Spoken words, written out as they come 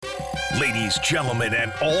Ladies, gentlemen,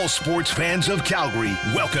 and all sports fans of Calgary,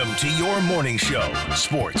 welcome to your morning show.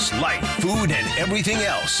 Sports, life, food, and everything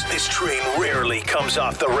else. This train rarely comes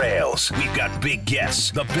off the rails. We've got big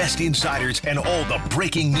guests, the best insiders, and all the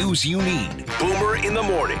breaking news you need. Boomer in the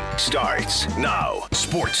Morning starts now.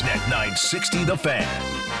 Sportsnet 960 The Fan.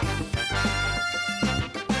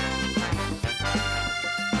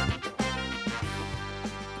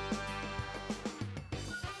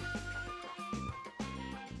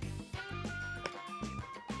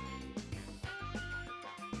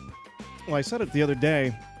 Well, I said it the other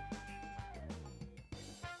day.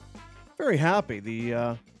 Very happy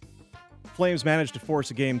the Flames managed to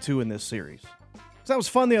force a game 2 in this series. So that was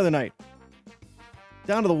fun the other night.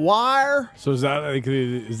 Down to the wire. So is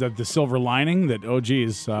that the silver lining that, oh,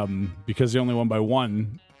 geez, because they only won by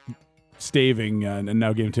one, staving, and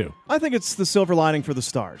now game 2? I think it's the silver lining for the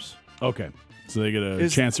Stars. Okay. So they get a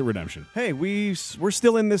chance at redemption. Hey, we're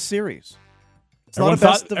still in this series. Everyone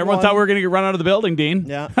thought we were going to get run out of the building, Dean.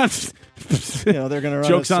 Yeah. They're going to run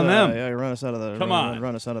Joke's us, on them. Run us out of the. Come on.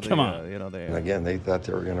 Run us out of the. Come on. And again, they thought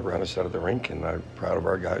they were going to run us out of the rink, and I'm proud of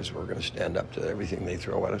our guys. We're going to stand up to everything they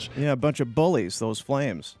throw at us. Yeah, a bunch of bullies, those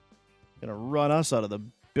Flames. Going to run us out of the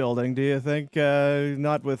building, do you think?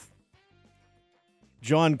 Not with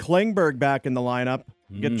John Klingberg back in the lineup.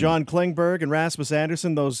 Get John Klingberg and Rasmus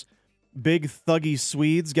Andersson, those big thuggy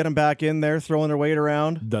Swedes, get them back in there, throwing their weight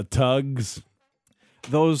around. The Tugs.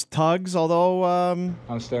 Those Tugs, although...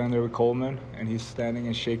 I'm standing there with Coleman, and he's standing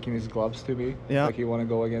and shaking his gloves to me, like he want to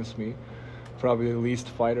go against me. Probably the least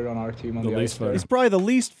fighter on our team on the ice. He's probably the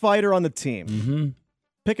least fighter on the team. Mm-hmm.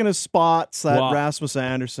 Picking his spots, Rasmus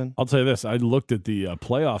Andersson. I'll tell you this. I looked at the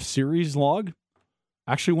playoff series log.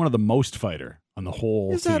 Actually, one of the most fighter on the whole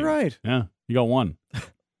team. Is that right? Yeah, you got one.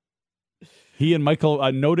 He and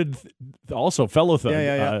Michael, noted also fellow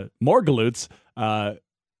thug, more galoots,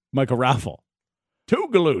 Michael Raffle. 2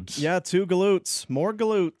 galoots. Yeah, 2 galoots. More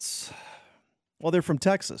galoots. Well, they're from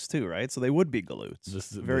Texas, too, right? So they would be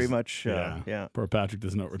galoots. Very much, yeah. Poor Patrick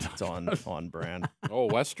doesn't know what we're talking about. It's on brand. Oh,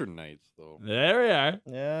 Western Knights, though. There we are.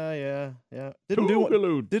 Yeah. Didn't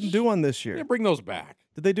do one this year. Yeah, bring those back.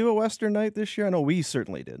 Did they do a Western Night this year? I know we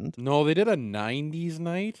certainly didn't. No, they did a 90s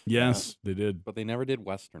night. Yes, they did. But they never did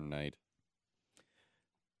Western Night.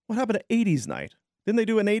 What happened to 80s night? Didn't they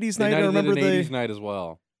do an 80s night? I remember they did an 80s night as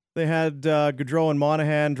well. They had Gaudreau and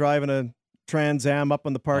Monahan driving a Trans Am up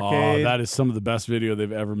on the parkade. Oh, that is some of the best video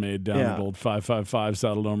they've ever made down the old 555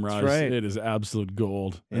 Saddle Dome Rise. Right. It is absolute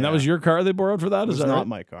gold. Yeah. And that was your car they borrowed for that? It was that not right?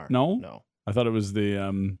 my car. No. I thought it was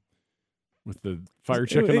the with the fire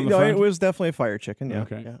chicken on the front. It was definitely a fire chicken. Yeah.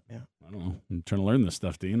 Okay. Yeah. I don't know. I'm trying to learn this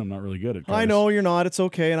stuff, Dean. I'm not really good at cars. I know you're not. It's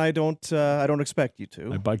okay, and I don't expect you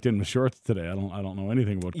to. I biked in with shorts today. I don't know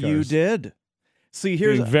anything about cars. You did. See,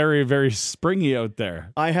 here's very, very springy out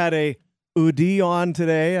there. I had a hoodie on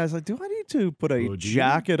today. I was like, do I need to put a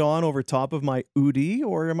jacket on over top of my hoodie,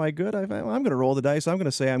 or am I good? I'm going to roll the dice. I'm going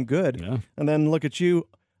to say I'm good. Yeah. And then look at you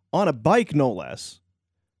on a bike, no less.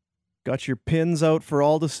 Got your pins out for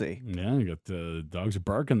all to see. Yeah, you got the dogs are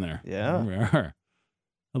barking there. Yeah. There we are.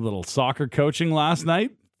 A little soccer coaching last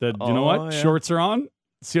night. You know what? Yeah. Shorts are on.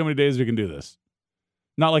 See how many days we can do this.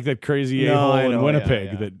 Not like that crazy a-hole in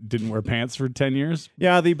Winnipeg that didn't wear pants for 10 years.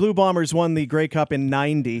 Yeah, the Blue Bombers won the Grey Cup in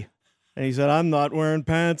 90. And he said, I'm not wearing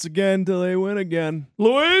pants again till they win again.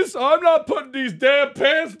 Luis, I'm not putting these damn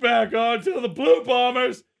pants back on till the Blue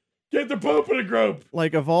Bombers get their poop in a group.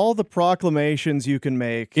 Like, of all the proclamations you can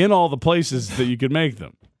make. In all the places that you could make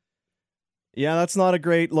them. Yeah, that's not a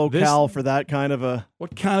great locale for that kind of a...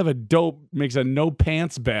 What kind of a dope makes a no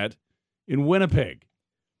pants bet in Winnipeg?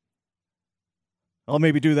 I'll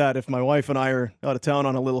maybe do that if my wife and I are out of town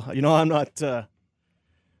on a little... I'm not...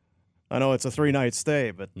 I know it's a 3-night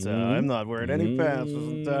stay, but I'm not wearing any pants this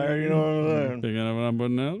entire... You know what I'm saying? Picking up what I'm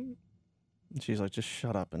putting out? She's like, just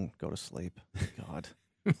shut up and go to sleep. God,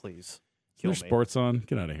 please. There's sports on.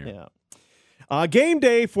 Get out of here. Yeah. Game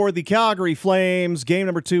day for the Calgary Flames. Game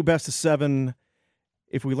number 2, best of 7.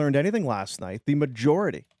 If we learned anything last night, the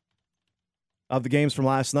majority of the games from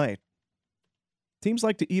last night, teams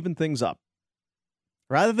like to even things up.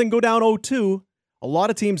 Rather than go down 0-2, a lot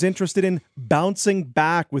of teams interested in bouncing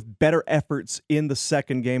back with better efforts in the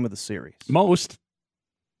second game of the series. Most.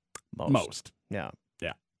 Yeah.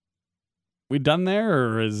 We done there,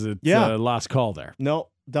 or is it last call there? No,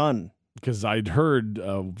 done. Because I'd heard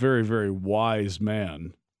a very, very wise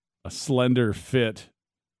man, a slender, fit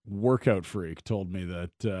workout freak, told me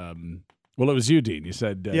that, it was you, Dean. You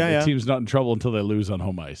said the team's not in trouble until they lose on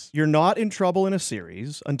home ice. You're not in trouble in a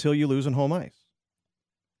series until you lose on home ice.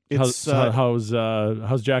 How's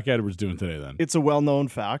Jack Edwards doing today, then? It's a well-known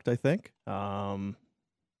fact, I think.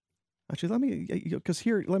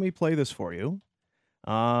 Actually, let me play this for you.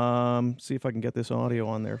 See if I can get this audio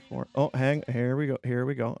on there for. Oh, here we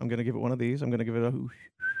go. I'm gonna give it one of these. I'm gonna give it a.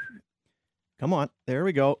 Come on, there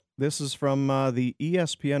we go. This is from the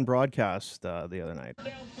ESPN broadcast the other night.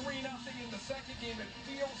 Down 3-0 in the second game. It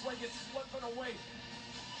feels like it's slipping away.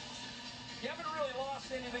 You haven't really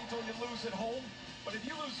lost anything until you lose at home. But if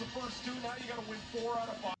you lose the first two, now you got to win 4 out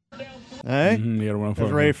of 5. Hey, you got to win 4.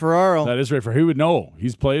 That's Ray Ferraro. That is Ray Ferraro. Who would know?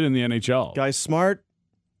 He's played in the NHL. Guy's smart.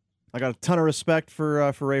 I got a ton of respect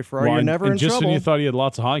for Ray Ferraro. Well, You're never in just trouble. when you thought he had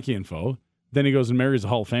lots of hockey info, then he goes and marries a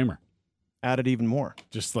Hall of Famer. Added even more.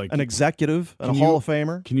 Just like an executive, a Hall of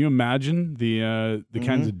Famer. Can you imagine the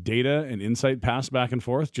kinds of data and insight passed back and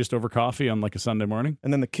forth just over coffee on like a Sunday morning?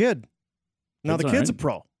 And then the kid. Now the kid's a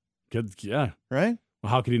pro. Kid, yeah. Right?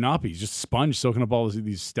 Well, how could he not be? He's just sponge soaking up all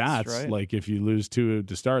these stats. Right. Like if you lose 2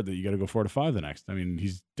 to start, that you got to go 4 to 5 the next. I mean,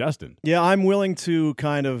 he's destined. Yeah, I'm willing to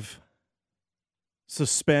kind of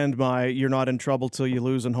suspend my "you're not in trouble till you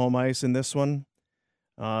lose" on home ice in this one.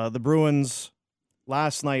 The Bruins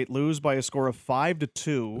last night lose by a score of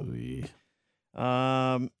 5-2. Did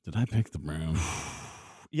I pick the Bruins?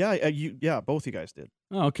 Yeah, both you guys did.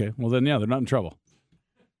 Oh, okay. Well, then, yeah, they're not in trouble.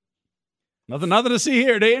 Nothing to see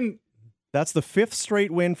here, Dayton. That's the 5th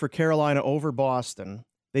straight win for Carolina over Boston.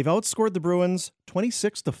 They've outscored the Bruins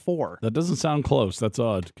 26-4. That doesn't sound close. That's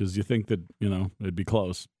odd because you think that, it'd be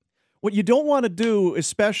close. What you don't want to do,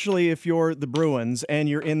 especially if you're the Bruins and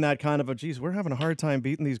you're in that kind of we're having a hard time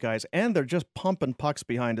beating these guys, and they're just pumping pucks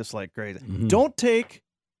behind us like crazy. Mm-hmm. Don't take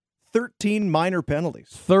 13 minor penalties.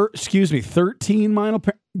 13 minor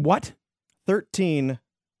what? 13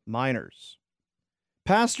 minors.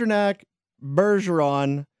 Pasternak,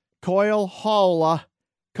 Bergeron, Coyle, Holla,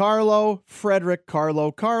 Carlo, Frederick,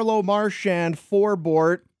 Carlo, Marchand,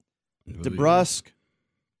 Forbort, DeBrusk.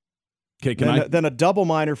 Okay, then a double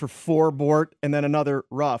minor for Forbort, and then another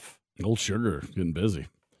rough. Old Sugar getting busy.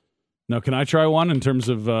 Now, can I try one in terms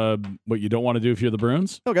of what you don't want to do if you're the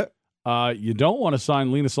Bruins? Okay. You don't want to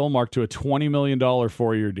sign Linus Ullmark to a $20 million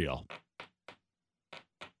 4-year deal.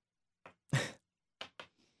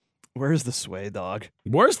 Where's the sway dog?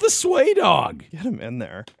 Where's the sway dog? Get him in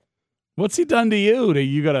there. What's he done to you?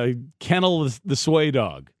 You got to kennel the sway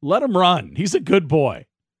dog. Let him run. He's a good boy.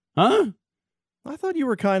 Huh? I thought you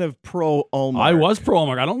were kind of pro Ullmark. I was pro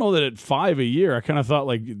Ullmark. I don't know that at $5 a year, I kind of thought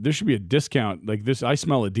like there should be a discount. Like this, I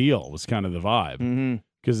smell a deal was kind of the vibe.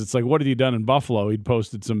 Because it's like, what had he done in Buffalo? He'd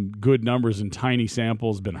posted some good numbers in tiny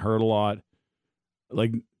samples, been hurt a lot.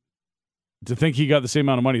 Like to think he got the same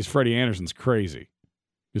amount of money as Freddie Anderson's crazy.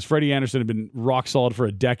 Because Freddie Anderson had been rock solid for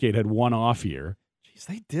a decade, had one off year. Jeez,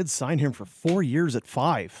 they did sign him for 4 years at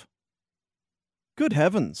 $5. Good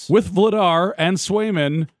heavens. With Vladar and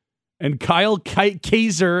Swayman and Kyle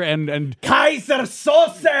Kaiser and Kaiser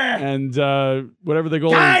Sosa and whatever the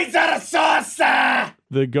goal Kaiser Sosa,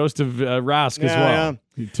 the ghost of Rask as well.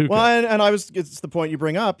 Yeah. Well, and it's the point you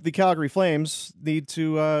bring up. The Calgary Flames need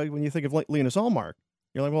to when you think of Linus Ullmark,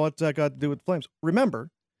 you're like, well, what's that got to do with the Flames? Remember,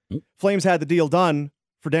 Flames had the deal done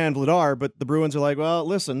for Dan Vladar, but the Bruins are like, well,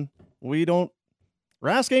 listen,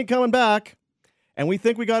 Rask ain't coming back. And we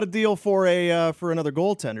think we got a deal for another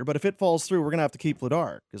goaltender, but if it falls through, we're gonna have to keep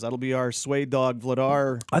Vladar because that'll be our sway dog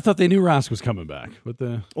Vladar. I thought they knew Rask was coming back,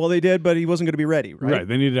 well, they did, but he wasn't going to be ready, right? Right.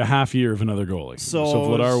 They needed a half year of another goalie, so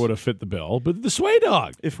Vladar would have fit the bill. But the sway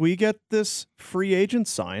dog. If we get this free agent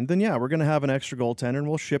signed, then yeah, we're going to have an extra goaltender, and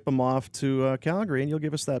we'll ship him off to Calgary, and you'll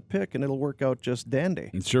give us that pick, and it'll work out just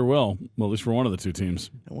dandy. It sure will. Well, at least for one of the two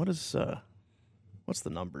teams. And what's the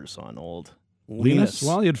numbers on old Linus?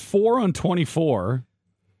 Well, he had 4 on 24.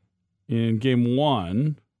 In game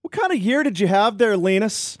 1. What kind of year did you have there,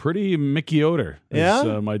 Linus? Pretty Mickey Yoder,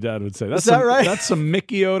 as my dad would say. That's that right? That's some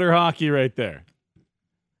Mickey Yoder hockey right there.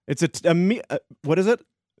 It's what is it?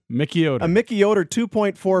 Mickey Yoder. A Mickey Yoder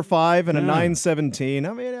 2.45 and a 917.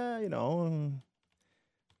 I mean,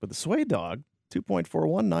 but the sway dog,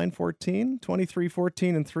 2.41, 914,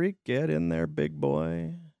 23-14 and 3. Get in there, big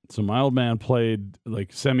boy. So my old man played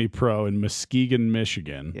like semi-pro in Muskegon,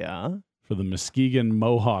 Michigan. Yeah. For the Muskegon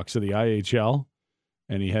Mohawks of the IHL.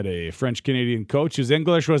 And he had a French-Canadian coach. His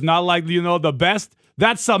English was not like, the best.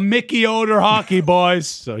 That's some Mickey Yoder hockey, boys.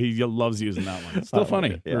 So he loves using that one. It's still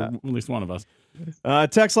funny for at least one of us.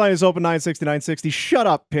 Text line is open 960-960. Shut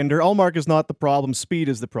up, Pinder. Ullmark is not the problem. Speed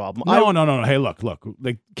is the problem. No. Hey, look.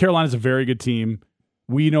 Like Carolina's a very good team.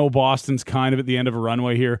 We know Boston's kind of at the end of a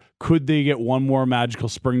runway here. Could they get one more magical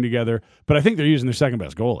spring together? But I think they're using their second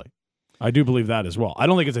best goalie. I do believe that as well. I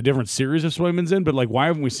don't think it's a different series if Swayman's in, but why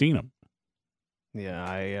haven't we seen him?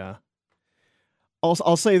 Yeah,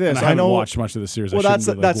 I'll say this. And I haven't watched much of the series. Well, that's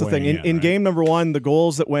the thing. In game number 1, the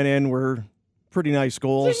goals that went in were pretty nice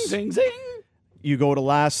goals. Zing, zing, zing. You go to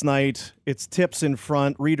last night, it's tips in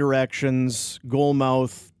front, redirections, goal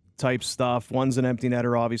mouth type stuff. One's an empty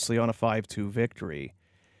netter, obviously, on a 5-2 victory.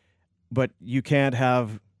 But you can't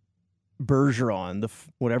have Bergeron,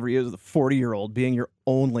 whatever he is, the 40-year-old, being your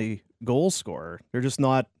only goal scorer. They're just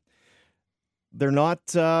not. They're not.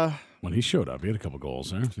 When he showed up, he had a couple goals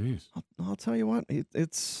there. Jeez. I'll tell you what,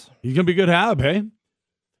 it's. He's gonna be good Hab, hey.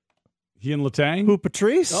 He and Letang. Who,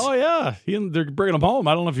 Patrice? Oh yeah, they're bringing him home.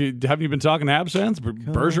 I don't know if you been talking to Habs fans, but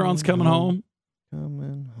Bergeron's coming home.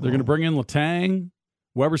 They're gonna bring in Letang.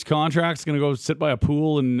 Weber's contract's gonna go sit by a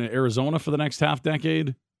pool in Arizona for the next half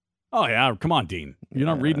decade. Oh yeah, come on, Dean. You're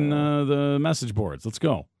not reading the message boards. Let's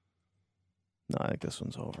go. No, I think this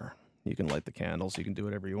one's over. You can light the candles. You can do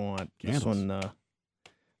whatever you want. Candles. This one,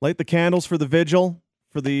 light the candles for the vigil,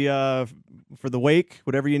 for the wake,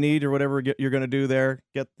 whatever you need or whatever you're going to do there.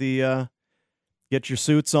 Get your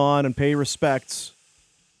suits on and pay respects.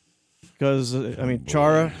 Because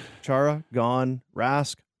Chara gone,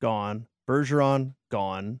 Rask gone, Bergeron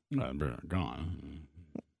gone. Gone.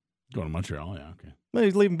 Going to Montreal, yeah, okay. Well,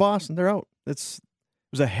 he's leaving Boston. They're out. It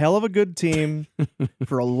was a hell of a good team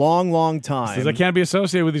for a long, long time. Says I can't be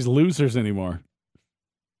associated with these losers anymore.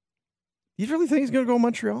 You really think he's going to go to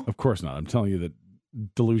Montreal? Of course not. I'm telling you that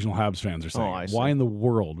delusional Habs fans are saying. Why in the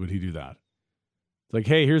world would he do that? It's like,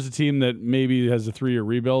 hey, here's a team that maybe has a 3-year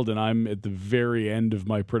rebuild, and I'm at the very end of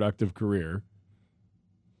my productive career.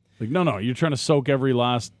 Like, no, you're trying to soak every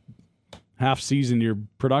last half season you're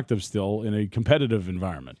productive still in a competitive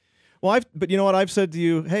environment. Well, but you know what? I've said to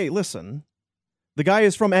you, hey, listen, the guy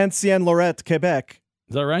is from Ancienne-Lorette, Quebec.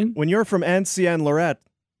 Is that right? When you're from Ancienne-Lorette,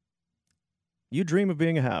 you dream of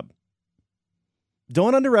being a Hab.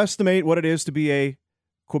 Don't underestimate what it is to be a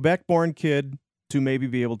Quebec-born kid to maybe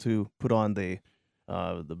be able to put on the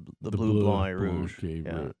blue blanc rouge.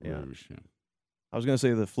 Yeah. I was going to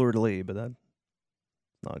say the fleur-de-lis, but that's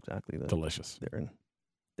not exactly the delicious. They're in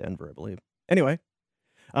Denver, I believe. Anyway.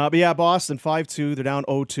 But yeah, Boston 5-2. They're down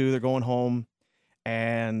 0-2. They're going home.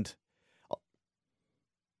 And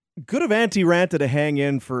good of Antti Raanta to hang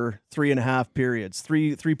in for 3.5 periods.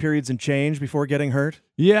 Three periods and change before getting hurt.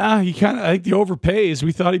 Yeah, I think the overpays.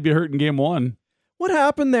 We thought he'd be hurt in game 1. What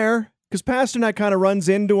happened there? Because Pasternak kind of runs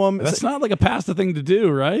into him. That's not like a Pasta thing to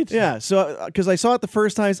do, right? Yeah, so because I saw it the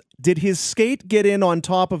first time, did his skate get in on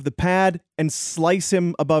top of the pad and slice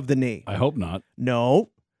him above the knee? I hope not.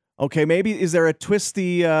 No. Okay, maybe is there a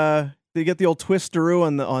twisty? Did you get the old twisteroo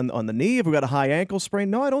on the knee? Have we got a high ankle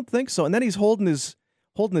sprain? No, I don't think so. And then he's holding his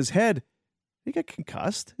head. Did he get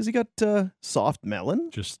concussed? Has he got soft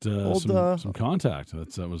melon? Just some contact.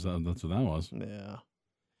 That's what that was. Yeah.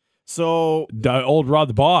 So old Rod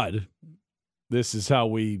the Bod. This is how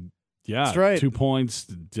we. Yeah, that's right. 2 points.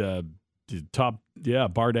 Top. Yeah,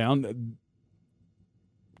 bar down.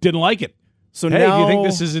 Didn't like it. So hey, now, do you think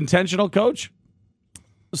this is intentional, Coach?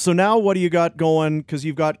 So now what do you got going? Because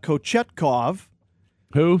you've got Kochetkov.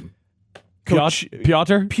 Who?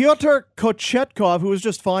 Piotr Kochetkov, who was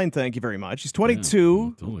just fine, thank you very much. He's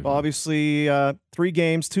 22. Yeah, totally obviously, 3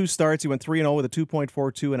 games, 2 starts. He went 3-0 with a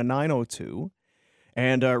 2.42 and a 9.02.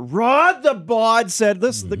 And Rod the Bod said,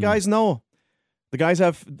 "This the guys know. The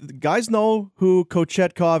guys know who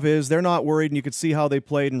Kochetkov is. They're not worried, and you could see how they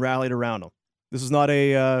played and rallied around him. This is not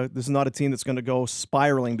a team that's going to go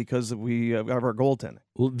spiraling because of our goaltending.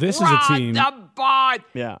 Well, this is a team.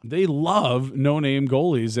 Yeah, they love no-name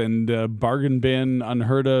goalies and bargain bin,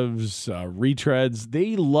 unheard ofs, retreads.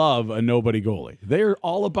 They love a nobody goalie. They're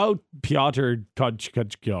all about Piotr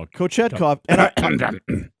Kochetkov.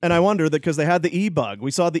 And I wonder that because they had the E-bug.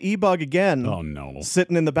 We saw the E-bug again. Oh no,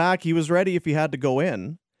 sitting in the back. He was ready if he had to go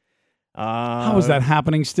in. How is that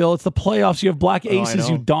happening still? It's the playoffs. You have black aces,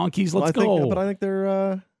 you donkeys. Let's go. But I think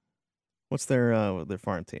they're what's their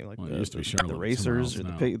farm team? Like it used to be Charlotte, the Racers or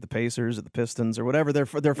the Pacers or the Pistons or whatever. Their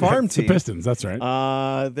farm team. The Pistons, that's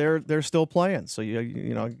right. They're still playing. So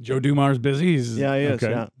you know Joe Dumar's busy. He is. Okay.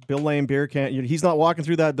 Yeah. Bill Laimbeer can't. He's not walking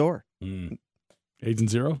through that door. Agent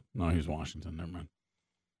Zero? No, he's Washington. Never mind.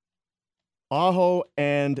 Aho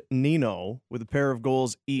and Nino with a pair of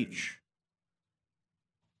goals each.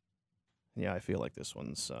 Yeah, I feel like this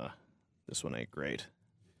one ain't great.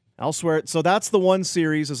 Elsewhere, so that's the one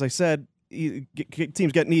series. As I said,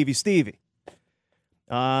 teams getting Evie Stevie.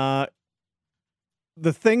 The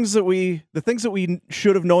things that we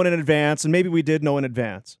should have known in advance, and maybe we did know in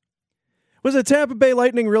advance. Was the Tampa Bay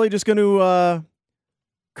Lightning really just going to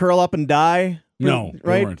curl up and die? No,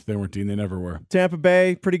 right? They weren't. Dean. They never were. Tampa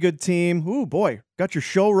Bay, pretty good team. Ooh, boy, got your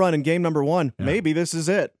show run in game number 1. Yeah. Maybe this is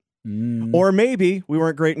it. Or maybe we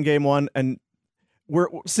weren't great in game one, and we're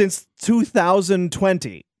since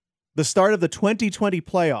 2020, the start of the 2020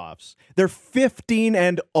 playoffs, they're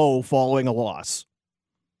 15-0 following a loss.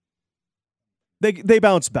 They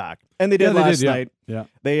bounced back, and they did last night. Yeah.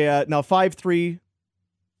 They now 5-3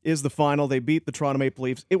 is the final. They beat the Toronto Maple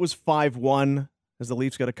Leafs. It was 5-1 as the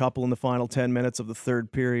Leafs got a couple in the final 10 minutes of the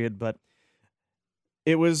third period, but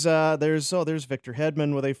it was there's Victor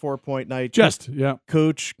Hedman with a 4-point night.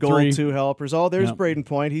 Cooch, goal, 3. 2 helpers. There's Braden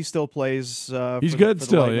Point. He still plays. He's good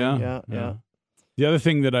still. Yeah. The other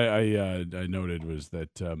thing that I noted was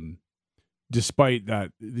that despite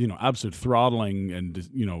that, absolute throttling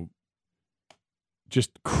and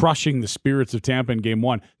just crushing the spirits of Tampa in game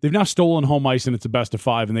one, they've now stolen home ice, and it's a best of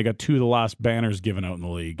 5, and they got 2 of the last banners given out in the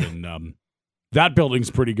league, and that building's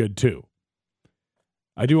pretty good too.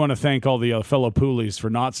 I do want to thank all the fellow Poolies for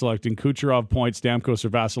not selecting Kucherov, Point, Stamkos, or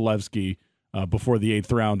Vasilevsky before the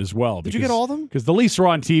 8th round as well. Did you get all of them? Because the Leafs were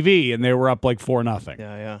on TV, and they were up like 4-0.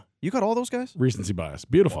 Yeah. You got all those guys? Recency bias.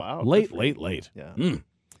 Beautiful. Wow, late. Yeah.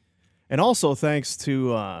 And also thanks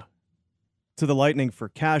to the Lightning for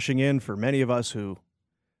cashing in for many of us who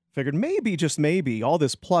figured maybe, just maybe, all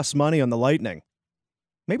this plus money on the Lightning.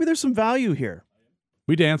 Maybe there's some value here.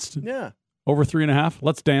 We danced. Yeah. Over 3.5.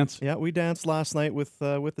 Let's dance. Yeah, we danced last night with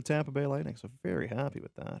the Tampa Bay Lightning, so very happy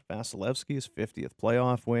with that. Vasilevsky's 50th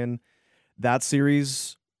playoff win. That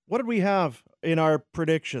series, what did we have in our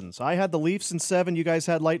predictions? I had the Leafs in 7. You guys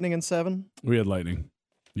had Lightning in 7? We had Lightning.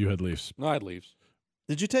 You had Leafs. No, I had Leafs.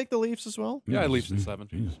 Did you take the Leafs as well? Yeah, I had Leafs in 7.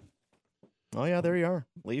 Jeez. Oh, yeah, there you are.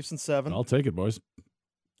 Leafs in 7. I'll take it, boys.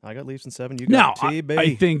 I got Leafs in 7. You got TB.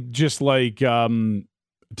 I think just like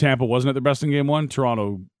Tampa wasn't at their best in game 1,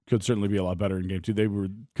 Toronto could certainly be a lot better in game 2. They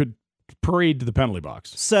could parade to the penalty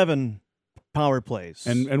box. 7 power plays.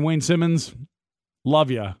 And Wayne Simmons,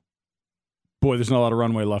 love ya. Boy, there's not a lot of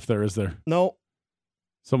runway left there, is there? No.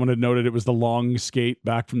 Someone had noted it was the long skate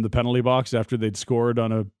back from the penalty box after they'd scored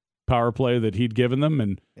on a power play that he'd given them,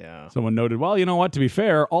 and someone noted, well, you know what, to be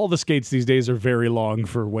fair, all the skates these days are very long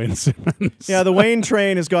for Wayne Simmons. Yeah, the Wayne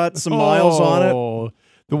train has got some miles on it.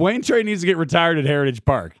 The Wayne train needs to get retired at Heritage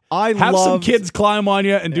Park. Have some kids climb on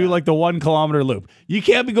you and do like the 1 kilometer loop. You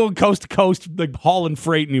can't be going coast to coast like hauling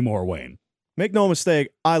freight anymore, Wayne. Make no mistake,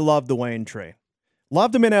 I love the Wayne train.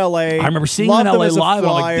 Loved him in L.A. I remember seeing him in L.A. live. I'm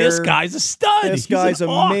like, this guy's a stud. This guy's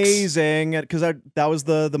amazing. Because that was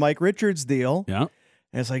the Mike Richards deal. Yeah.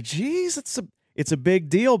 And it's like, geez, it's a big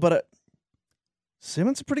deal, but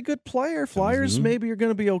Simmons a pretty good player. Flyers maybe are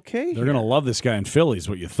going to be okay. They're going to love this guy in Philly is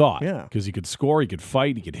what you thought. Yeah. Because he could score, he could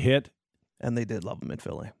fight, he could hit. And they did love him in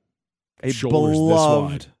Philly. A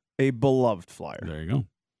beloved Flyer. There you go.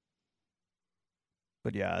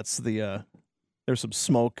 But yeah, it's there's some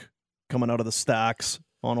smoke coming out of the stacks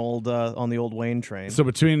on the old Wayne train. So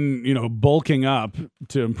between, bulking up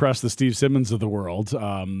to impress the Steve Simmons of the world,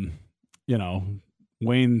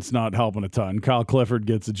 Wayne's not helping a ton. Kyle Clifford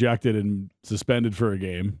gets ejected and suspended for a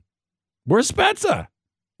game. Where's Spezza?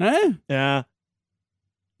 Eh? Yeah.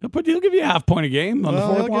 He'll give you a half point a game on the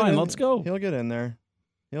fourth line. Let's go. He'll get in there.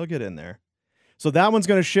 So that one's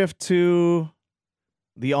going to shift to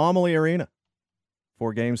the Amalie Arena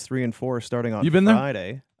for games 3 and 4 starting on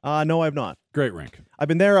Friday. There? No, I've not. Great rink. I've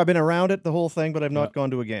been there. I've been around it, the whole thing, but I've not gone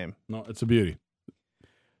to a game. No, it's a beauty.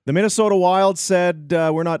 The Minnesota Wild said,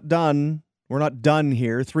 we're not done. We're not done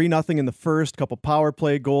here. 3-0 in the first. Couple power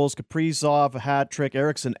play goals. Kaprizov, a hat trick.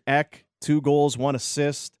 Eriksson Ek, 2 goals, 1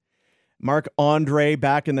 assist. Marc-Andre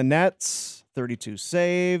back in the nets. 32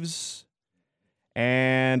 saves.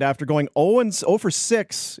 And after going 0 for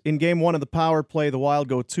 6 in game 1 of the power play, the Wild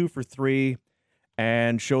go 2 for 3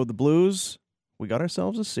 and showed the Blues we got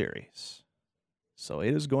ourselves a series. So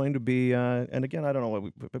it is going to be, and again, I don't know what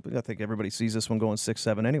I think everybody sees this one going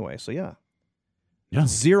 6-7 anyway. So yeah.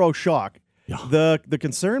 Zero shock. Yeah. The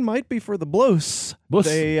concern might be for the Blues.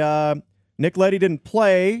 Nick Leddy didn't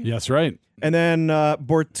play. That's right. And then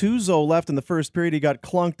Bortuzzo left in the first period. He got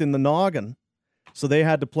clunked in the noggin. So they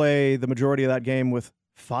had to play the majority of that game with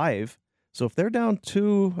 5. So if they're down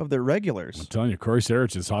 2 of their regulars. I'm telling you, Corey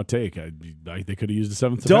Sarich's hot take. They could have used a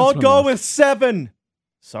 7th. Don't go with 7.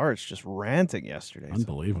 Sarich just ranting yesterday.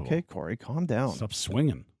 Unbelievable. Okay, Corey, calm down. Stop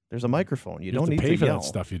swinging. There's a microphone. You don't need to pay for yell. that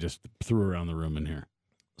stuff you just threw around the room in here.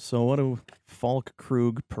 So what do Falk,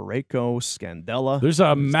 Krug, Parayko, Scandella? There's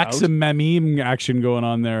a Maxim Mamim action going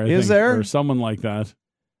on there. I think, there? Or someone like that.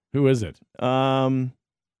 Who is it? Maybe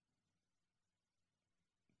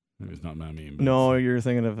it's not Mamim. No, you're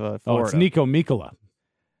thinking of Florida. Oh, it's Nico Mikkola.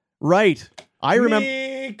 Right. I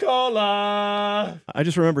remember. Nicola. I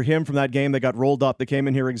just remember him from that game that got rolled up. They came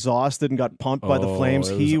in here exhausted and got pumped by the Flames.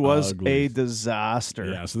 He was a disaster.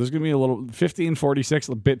 Yeah, so there's going to be a little 15-46,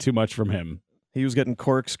 a bit too much from him. He was getting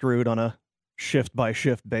corkscrewed on a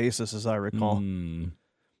shift-by-shift basis, as I recall.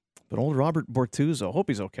 But old Robert Bortuzzo, hope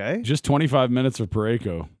he's okay. Just 25 minutes of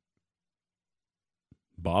Parayko.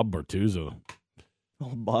 Bob Bortuzzo.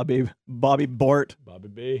 Oh, Bobby Bort. Bobby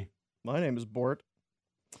B. My name is Bort.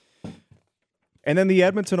 And then the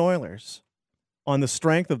Edmonton Oilers, on the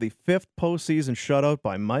strength of the 5th postseason shutout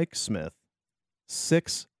by Mike Smith,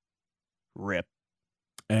 6 rip.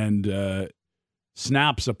 And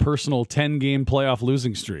snaps a personal 10-game playoff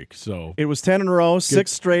losing streak. So it was 10 in a row,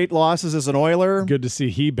 6 straight losses as an Oiler. Good to see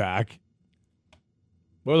he back.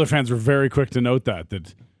 Oiler fans were very quick to note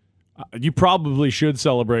that you probably should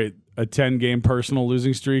celebrate a 10-game personal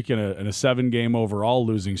losing streak and a 7-game overall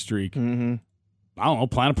losing streak. Mm-hmm. I don't know,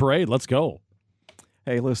 plan a parade. Let's go.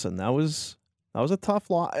 Hey, listen, that was a tough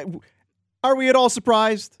loss. Are we at all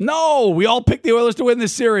surprised? No, we all picked the Oilers to win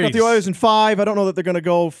this series. Got the Oilers in 5. I don't know that they're going to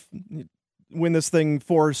go win this thing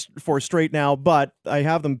four straight now, but I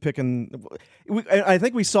have them picking. I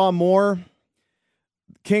think we saw more.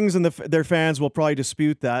 Kings and their fans will probably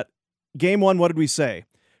dispute that. Game 1, what did we say?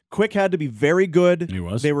 Quick had to be very good. He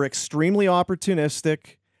was. They were extremely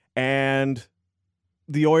opportunistic, and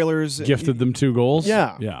the Oilers gifted them 2 goals.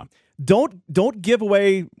 Yeah. Don't give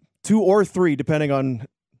away 2 or 3, depending on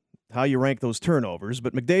how you rank those turnovers.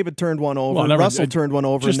 But McDavid turned one over. Russell turned one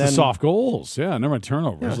over. Just and then the soft goals. Yeah, never mind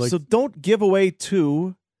turnovers. Yeah, so don't give away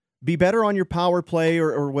 2. Be better on your power play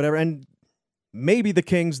or whatever. And maybe the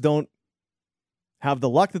Kings don't have the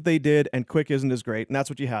luck that they did, and Quick isn't as great. And that's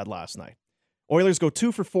what you had last night. Oilers go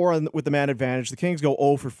 2 for 4 with the man advantage. The Kings go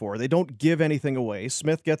 0 for 4. They don't give anything away.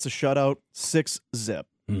 Smith gets a shutout, 6-zip.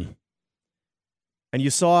 And you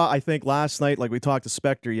saw, I think, last night, like we talked to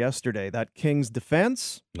Spector yesterday, that Kings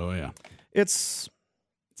defense. Oh, yeah. It's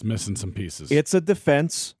missing some pieces. It's a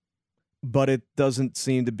defense, but it doesn't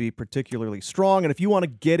seem to be particularly strong. And if you want to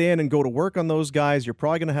get in and go to work on those guys, you're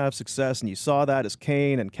probably going to have success. And you saw that as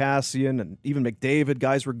Kane and Cassian and even McDavid,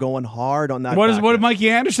 guys were going hard on that. What did Mikey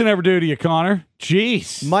Anderson ever do to you, Connor?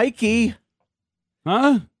 Jeez. Mikey.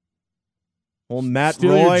 Huh? Well, Matt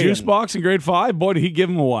Steal Roy. Your juice box in grade 5? Boy, did he give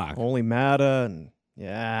him a whack. Only Matta and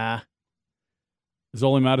yeah. Is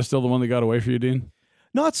Ole Matta still the one that got away for you, Dean?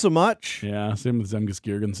 Not so much. Yeah, same with Zemgus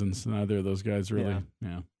Girgensons. Neither of those guys really.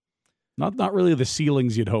 Yeah. Not really the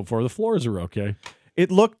ceilings you'd hope for. The floors are okay. It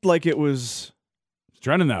looked like it was it's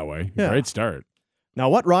trending that way. Yeah. Great start. Now,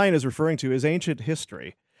 what Ryan is referring to is ancient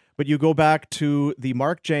history, but you go back to the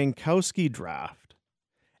Mark Jankowski draft,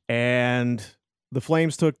 and the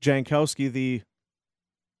Flames took Jankowski, the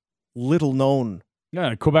little-known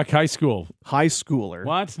Quebec high schooler.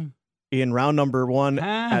 What? In round number 1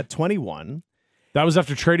 at 21. That was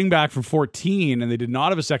after trading back from 14, and they did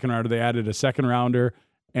not have a second rounder. They added a second rounder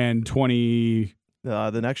and 20.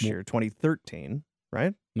 The next year, 2013,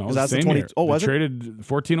 right? No, it was that's the same 20. year. Oh, was they traded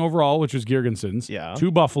 14 overall, which was Girgensons. Yeah.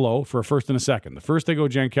 To Buffalo for a first and a second. The first they go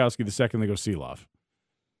Jankowski, the second they go Seeloff.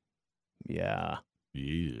 Yeah.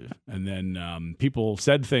 Yeah. And then people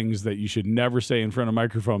said things that you should never say in front of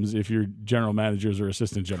microphones if you're general managers or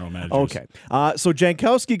assistant general managers. Okay. So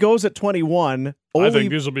Jankowski goes at 21. I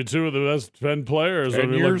think these will be 2 of the best 10 players when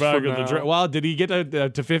we look back at the draft. Well, did he get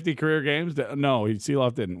to 50 career games? No,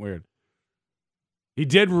 Seeloff didn't. Weird. He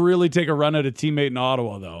did really take a run at a teammate in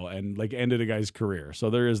Ottawa, though, and ended a guy's career. So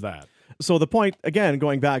there is that. So the point, again,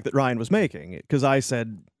 going back that Ryan was making, because I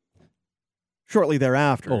said shortly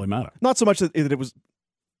thereafter. Holy matter. Not so much that it was,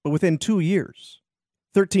 but within 2 years,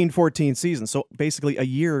 13-14 season. So basically a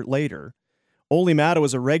year later, Ole Matta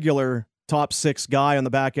was a regular top 6 guy on the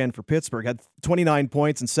back end for Pittsburgh. Had 29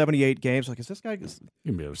 points in 78 games. Like, is this guy going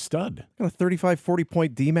to be a stud? Got a 35,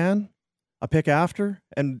 40-point D-man? A pick after?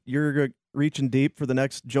 And you're reaching deep for the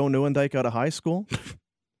next Joe Nieuwendyk out of high school?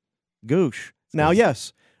 Goosh. Now,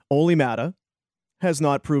 yes, Ole Matta has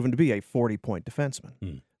not proven to be a 40-point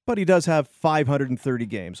defenseman. But he does have 530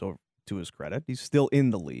 games to his credit. He's still in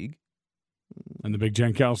the league. And the big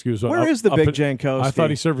Jankowski was Where is the big Jankowski? I thought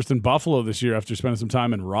he serviced in Buffalo this year after spending some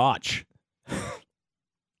time in Roch.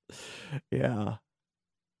 Yeah.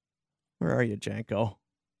 Where are you, Janko?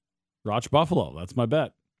 Roch Buffalo. That's my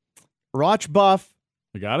bet. Roch Buff.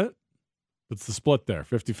 I got it? What's the split there?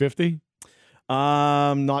 50-50?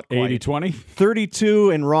 Not quite. 80-20? 32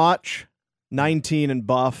 in Roch, 19 in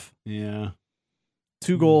Buff. Yeah.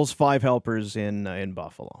 2 goals, 5 helpers in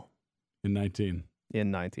Buffalo. In 19. In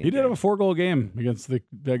 19. He did have a 4-goal game against the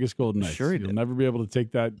Vegas Golden Knights. Sure he did. You'll never be able to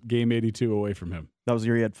take that game 82 away from him. That was the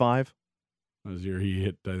year he had 5? That was the year he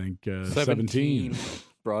hit, I think, 17.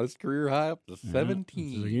 brought his career high up to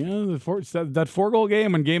 17. Yeah, that 4-goal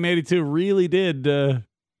game in Game 82 really did.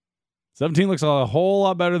 17 looks a whole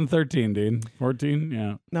lot better than 13, Dean. 14,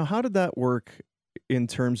 yeah. Now, how did that work in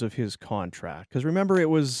terms of his contract? Because remember, it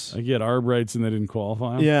was I get arb rights and they didn't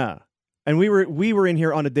qualify him. Yeah, and we were in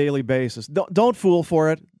here on a daily basis. Don't fool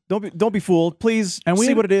for it. Don't be fooled. Please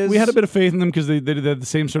see what it is. We had a bit of faith in them because they did the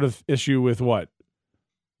same sort of issue with what?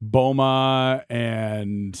 Boma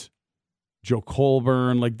and Joe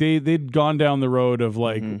Colburn. Like they'd gone down the road of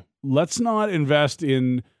like, let's not invest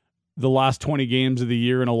in the last 20 games of the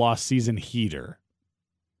year in a lost season heater.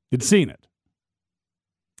 They'd seen it.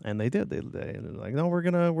 And they did. They like, no, we're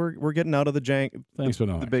getting out of the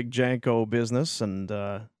the big Janko business. And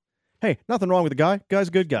hey, nothing wrong with the guy. Guy's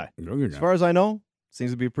a good guy. As far as I know,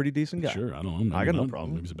 seems to be a pretty decent guy. Sure, I don't know. I got no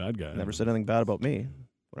problem. He was a bad guy. Never said anything bad about me.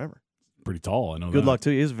 Whatever. Pretty tall, I know. Good luck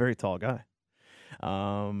to you. He's a very tall guy.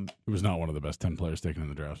 He was not one of the best 10 players taken in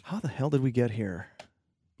the draft. How the hell did we get here?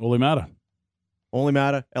 Ole Mata,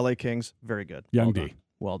 LA Kings, very good. Young D.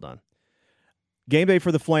 Well done. Game day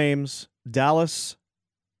for the Flames. Dallas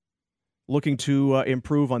looking to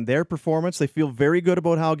improve on their performance. They feel very good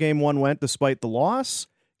about how Game 1 went despite the loss.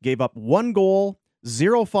 Gave up 1 goal,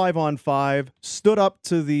 0 5-on-5, stood up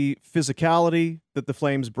to the physicality that the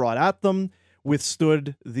Flames brought at them,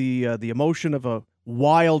 withstood the emotion of a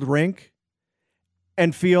wild rink,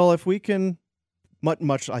 and feel if we can,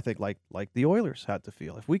 much I think like the Oilers had to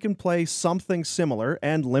feel, if we can play something similar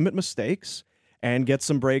and limit mistakes and get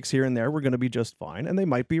some breaks here and there, we're going to be just fine, and they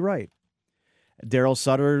might be right. Daryl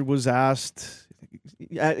Sutter was asked,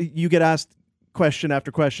 you get asked question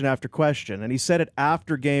after question after question, and he said it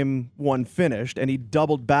after Game 1 finished, and he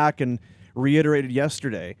doubled back and reiterated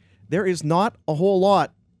yesterday. There is not a whole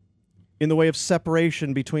lot in the way of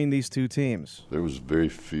separation between these two teams. There was very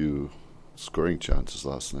few scoring chances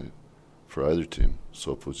last night for either team.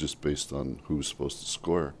 So if it was just based on who was supposed to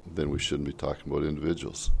score, then we shouldn't be talking about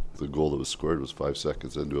individuals. The goal that was scored was 5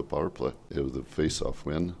 seconds into a power play. It was a face-off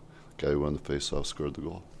win. The guy who won the face-off scored the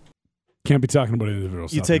goal. Can't be talking about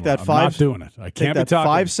individuals. You take that I'm 5. not doing it. I can't be talking.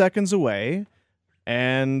 5 seconds away,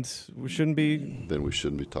 and we shouldn't be. Then we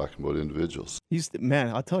shouldn't be talking about individuals.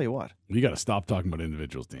 Man, I'll tell you what. You got to stop talking about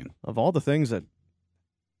individuals, Dean. Of all the things that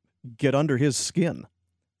get under his skin,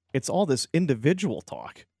 it's all this individual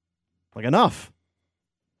talk. Like, enough.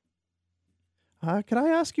 Can I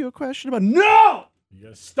ask you a question about? No! You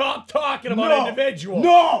got to stop talking about individuals.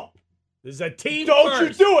 No! This is a team. Don't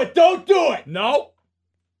you do it! Don't do it! No.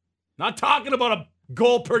 Not talking about a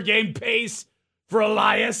goal per game pace for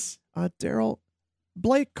Elias. Daryl,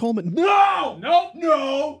 Blake Coleman. No! Not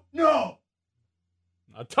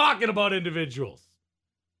talking about individuals.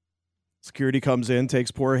 Security comes in, takes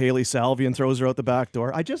poor Haley Salvi and throws her out the back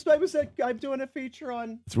door. I'm doing a feature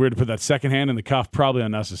on. It's weird to put that second hand in the cuff. Probably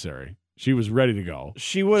unnecessary. She was ready to go.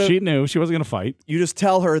 She knew she wasn't going to fight. You just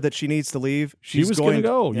tell her that she needs to leave. She was going to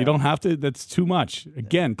go. Yeah. You don't have to. That's too much.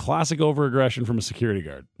 Again, classic overaggression from a security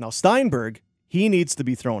guard. Now, Steinberg, he needs to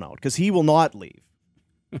be thrown out because he will not leave.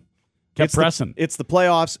 Kept pressing. It's the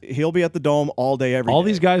playoffs. He'll be at the Dome all day, every day. All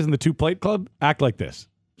these guys in the 2-plate club act like this.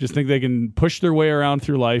 Just think they can push their way around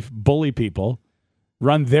through life, bully people,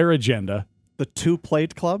 run their agenda. The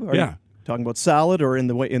 2-plate club? Are you talking about salad or in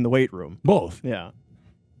the weight room? Both. Yeah.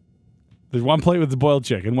 There's 1 plate with the boiled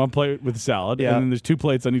chicken, 1 plate with the salad, and then there's 2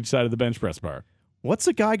 plates on each side of the bench press bar. What's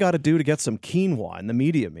a guy got to do to get some quinoa in the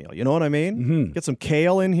media meal? You know what I mean? Mm-hmm. Get some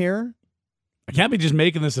kale in here. I can't be just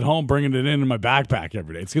making this at home, bringing it in my backpack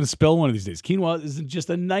every day. It's going to spill one of these days. Quinoa is just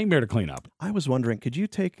a nightmare to clean up. I was wondering, could you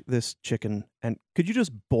take this chicken and could you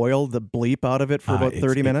just boil the bleep out of it for about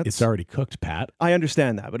 30 minutes? It's already cooked, Pat. I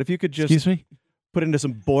understand that, but if you could just Excuse me? Put it into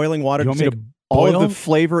some boiling water to take all of the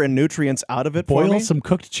flavor and nutrients out of it for me. Boil some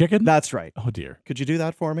cooked chicken? That's right. Oh, dear. Could you do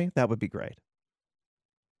that for me? That would be great.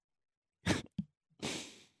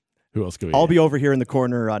 Who else could we I'll be over here in the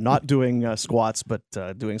corner, not doing squats, but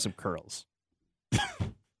doing some curls.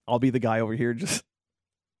 I'll be the guy over here just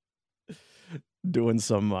doing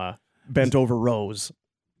some bent over rows.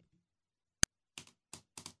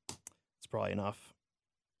 It's probably enough.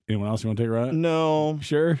 Anyone else you want to take a ride? No.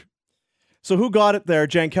 Sure. So who got it there?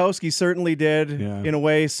 Jankowski certainly did. Yeah. In a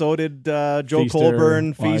way, so did Joe Feaster,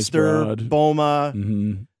 Colburn, Feaster, Weisbrod. Boma,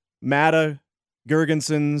 Mm-hmm.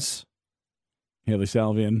 Gergensons. Haley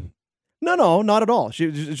Salvian. No, not at all. She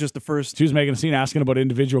was just the first. She was making a scene asking about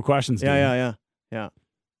individual questions. Yeah.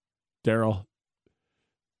 Daryl.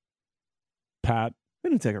 Pat. We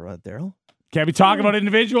didn't take a run at Daryl. Can't be talking about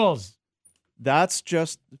individuals. That's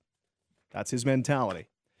his mentality.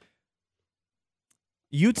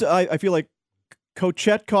 I feel like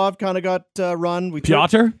Kochetkov kind of got run.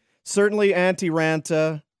 Piotr? Certainly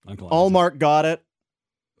anti-Ranta. Allmark got it.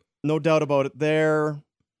 No doubt about it there.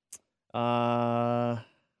 I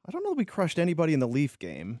don't know if we crushed anybody in the Leaf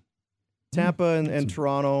game. Tampa and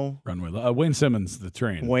Toronto. Runway. Wayne Simmons, the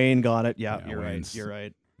train. Wayne got it. Yeah, you're right. You're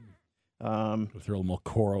right. Throw a little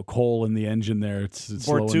more coal in the engine there. It's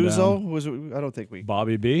Bortuzzo was. I don't think we.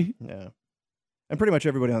 Bobby B. Yeah, and pretty much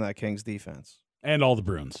everybody on that Kings defense. And all the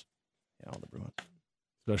Bruins. Yeah, all the Bruins.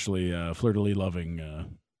 Especially flirtily loving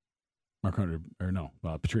Mark Hunter,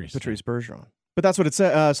 Patrice. Patrice Bergeron. But that's what it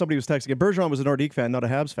said. Somebody was texting. Bergeron was a Nordique fan, not a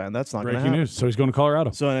Habs fan. That's not breaking news. So he's going to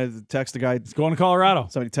Colorado. So I text the guy. He's going to Colorado.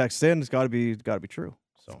 Somebody texts in. It's got to be true.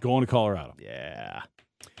 So he's going to Colorado. Yeah.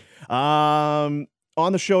 On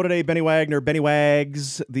the show today, Benny Wagner, Benny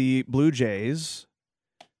Wags, the Blue Jays.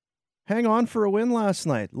 Hang on for a win last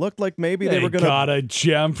night. Looked like maybe they were going to got a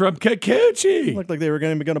gem from Kikuchi. Looked like they were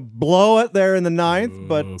going to blow it there in the ninth,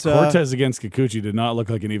 but Cortez against Kikuchi did not look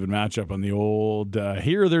like an even matchup on the old.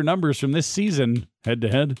 Here are their numbers from this season, head to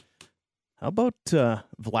head. How about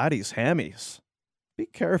Vladdy's hammies? Be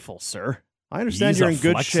careful, sir. I understand you're in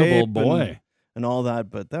good shape, boy, and all that,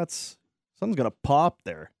 but something's going to pop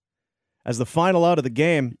there. As the final out of the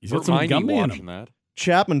game, he's got some gummy in him. That.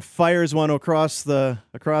 Chapman fires one across the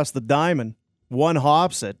diamond. One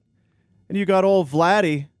hops it. And you got old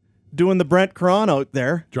Vladdy doing the Brent Cron out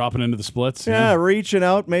there. Dropping into the splits. Yeah, reaching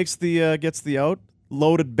out, gets the out.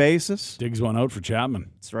 Loaded bases. Digs one out for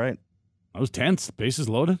Chapman. That's right. That was tense. Bases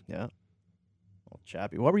loaded. Yeah. Old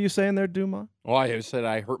Chappie. What were you saying there, Duma? Oh, I said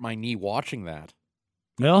I hurt my knee watching that.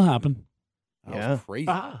 It'll happen. That was crazy.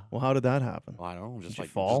 Well, how did that happen? Well, I don't know. Just Did you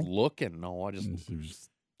fall? Just looking. No, I just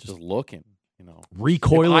looking.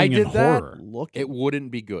 Recoiling if I did in horror. It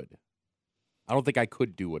wouldn't be good. I don't think I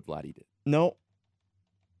could do what Vladdy did. No.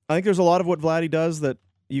 I think there's a lot of what Vladdy does that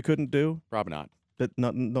you couldn't do. Probably not.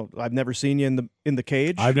 No, I've never seen you in the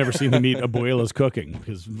cage. I've never seen him eat abuela's cooking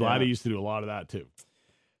because Vladdy used to do a lot of that too.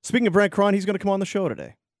 Speaking of Brent Cron, he's going to come on the show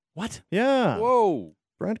today. What? Yeah. Whoa.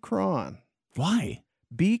 Brent Cron. Why?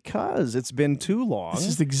 Because it's been too long. This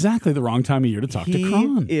is exactly the wrong time of year to talk to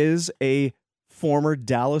Cron. He is a former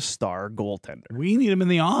Dallas Star goaltender. We need him in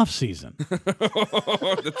the off season.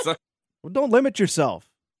 Well, don't limit yourself.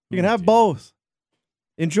 You can have both.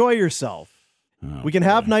 Enjoy yourself. We can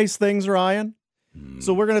have nice things, Ryan.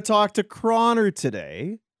 So we're going to talk to Croner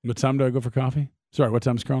today. What time do I go for coffee? Sorry, what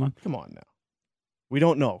time's Croner? Come on now. We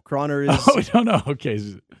don't know. Croner is... Oh, we don't know. Okay.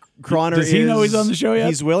 Croner Does he know he's on the show yet?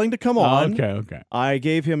 He's willing to come on. Okay. I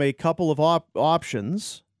gave him a couple of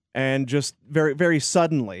options, and just very, very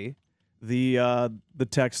suddenly, the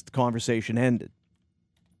text conversation ended.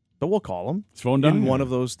 But we'll call him. His phone done? In one of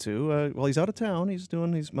those two. Well, he's out of town. He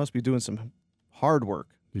must be doing some hard work.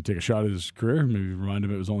 Did he take a shot at his career? Maybe remind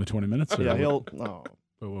him it was only 20 minutes? Yeah, he'll... No.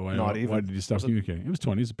 Not even. Why did you stop communicating? It was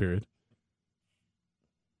 20. It's a period.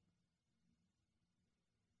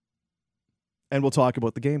 And we'll talk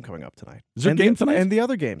about the game coming up tonight. Is there a game tonight? And the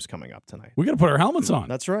other games coming up tonight. We got to put our helmets on.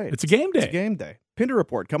 That's right. It's a game day. It's a game day. Pinder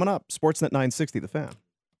Report coming up. Sportsnet 960, The Fan.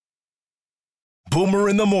 Boomer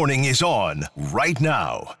in the Morning is on right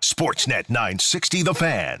now. Sportsnet 960, The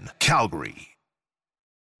Fan, Calgary.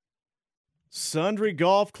 Sundre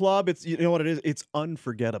Golf Club. You know what it is? It's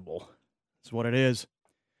unforgettable. That's what it is.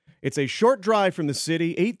 It's a short drive from the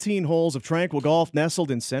city, 18 holes of tranquil golf nestled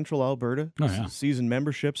in central Alberta. Oh, yeah. Season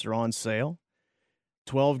memberships are on sale.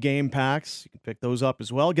 12 game packs. You can pick those up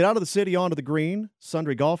as well. Get out of the city onto the green.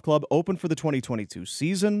 Sundre Golf Club open for the 2022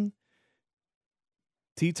 season.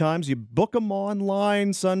 Tee times, you book them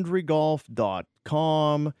online,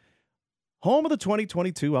 sundregolf.com. Home of the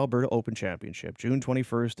 2022 Alberta Open Championship, June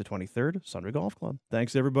 21st to 23rd, Sundre Golf Club.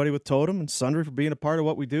 Thanks to everybody with Totem and Sundre for being a part of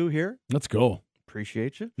what we do here. Let's go.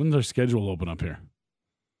 Appreciate you. When's our schedule open up here?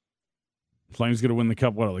 Flames going to win the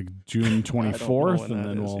cup, like June 24th? And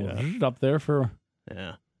then we'll up there for...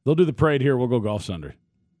 Yeah. They'll do the parade here. We'll go golf Sundre.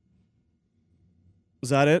 Is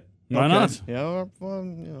that it? Why not? Yeah,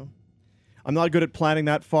 I'm not good at planning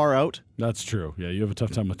that far out. That's true. Yeah, you have a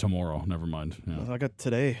tough time with tomorrow. Never mind. Yeah. I got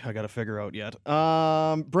today. I got to figure out yet.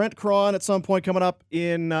 Brent Cron at some point coming up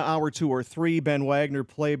in hour 2 or 3. Ben Wagner,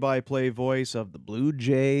 play-by-play voice of the Blue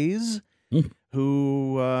Jays,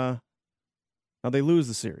 who now they lose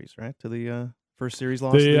the series, right? To the first series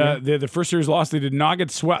loss. The first series loss. They did not get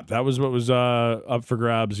swept. That was what was up for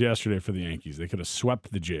grabs yesterday for the Yankees. They could have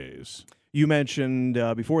swept the Jays. You mentioned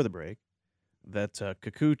before the break that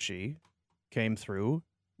Kikuchi came through,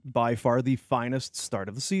 by far the finest start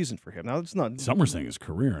of the season for him. Now, it's not... Some were saying his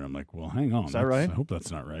career, and I'm like, well, hang on. Is that right? I hope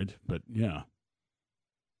that's not right, but yeah.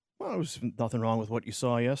 Well, there was nothing wrong with what you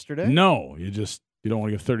saw yesterday. No, you just You don't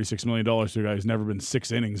want to give $36 million to a guy who's never been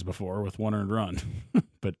 6 innings before with 1 earned run.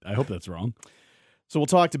 But I hope that's wrong. So we'll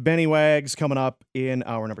talk to Benny Wags coming up in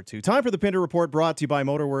hour number 2. Time for the Pinder Report, brought to you by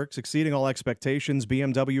Motorworks, exceeding all expectations.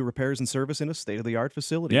 BMW repairs and service in a state-of-the-art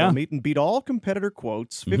facility. Yeah. They'll meet and beat all competitor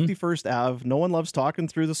quotes. 51st Ave. No one loves talking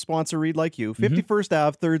through the sponsor read like you. 51st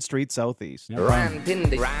Ave, 3rd Street Southeast. Yeah, Ryan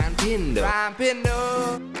Pinder.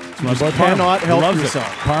 My boy cannot help loves yourself.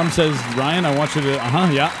 It. Parm says, Ryan, I want you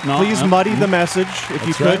to, Please muddy the message. If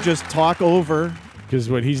you could, right. just talk over. Because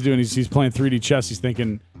what he's doing is he's playing 3D chess. He's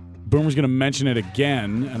thinking, Boomer's going to mention it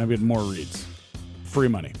again, and I get more reads. Free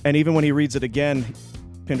money. And even when he reads it again,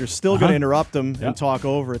 Pinder's still going to interrupt him and talk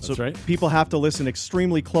over it. That's right. People have to listen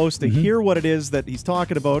extremely close to hear what it is that he's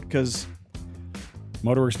talking about, because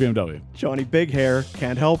Motorworks BMW. Johnny Big Hair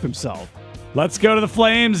can't help himself. Let's go to the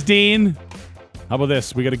Flames, Dean. How about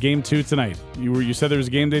this? We got a game 2 tonight. You said there was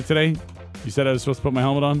a game day today? You said I was supposed to put my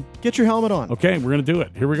helmet on? Get your helmet on. Okay, we're going to do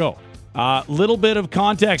it. Here we go. Little bit of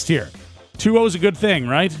context here. 2-0 is a good thing,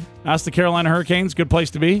 right? Ask the Carolina Hurricanes. Good place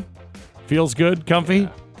to be. Feels good, comfy.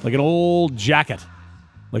 Like an old jacket.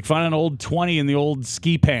 Like finding an old 20 in the old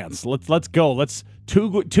ski pants. Let's go. Let's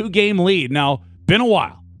two game lead. Now, been a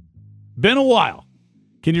while.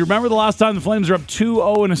 Can you remember the last time the Flames were up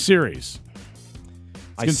 2-0 in a series?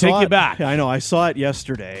 It's going to take you back. I know. I saw it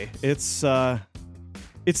yesterday. It's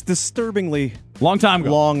disturbingly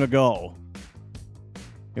long ago.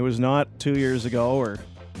 It was not 2 years ago or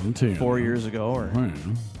 4 years ago or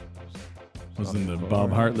wasn't the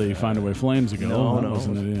Bob Hartley Find a Way Flames ago? No.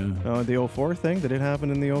 Wasn't it, the 04 thing? Did it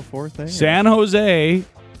happen in the 04 thing? San Jose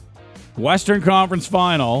Western Conference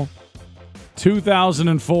Final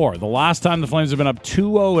 2004. The last time the Flames have been up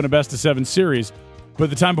 2-0 in a best-of-7 series.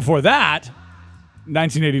 But the time before that,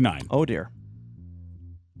 1989. Oh, dear.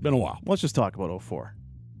 Been a while. Let's just talk about 04.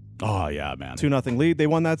 Oh, yeah, man. 2-0 lead. They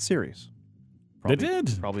won that series. They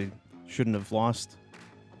did. Probably shouldn't have lost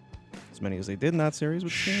as many as they did in that series.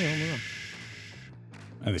 But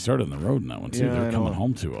And they started on the road in that one, too. Yeah, They're coming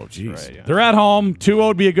home 2-0. Jeez. Right, yeah. They're at home. 2-0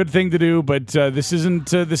 would be a good thing to do, but this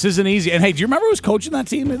isn't easy. And, hey, do you remember who was coaching that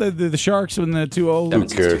team, the Sharks, when the 2-0? Who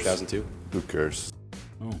cares? 2002. Who cares?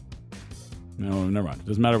 Oh. No, never mind.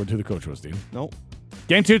 Doesn't matter who the coach was, Dean. Nope.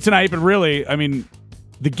 Game 2 tonight, but really, I mean,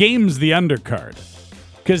 the game's the undercard.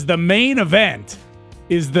 Because the main event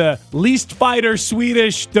is the least fighter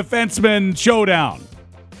Swedish defenseman showdown.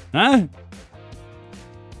 Huh?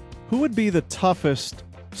 Who would be the toughest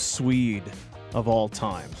Swede of all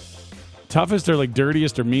time? Toughest or like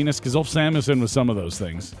dirtiest or meanest? Because Ulf Samuelsson was some of those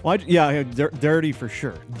things. Well, dirty for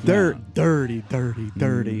sure. Dirty.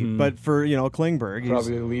 Mm-hmm. But for, Klingberg,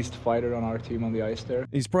 probably the least fighter on our team on the ice there.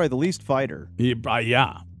 He's probably the least fighter.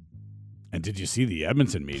 Yeah. And did you see the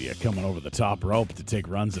Edmonton media coming over the top rope to take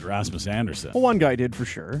runs at Rasmus Andersson? Well, one guy did for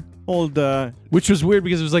sure. Which was weird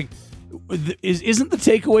because it was like, isn't the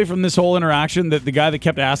takeaway from this whole interaction that the guy that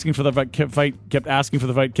kept asking for the fight, kept asking for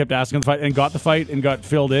the fight, and got the fight and got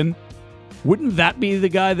filled in? Wouldn't that be the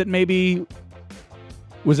guy that maybe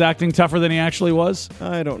was acting tougher than he actually was?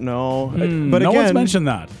 I don't know. But no again, one's mentioned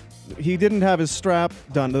that. He didn't have his strap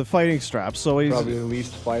done, the fighting strap, so he's probably the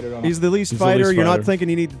least fighter. He's the least fighter. You're not thinking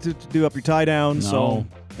you need to do up your tie down, so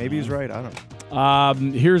maybe he's right. I don't know.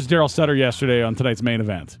 Here's Daryl Sutter yesterday on tonight's main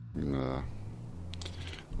event.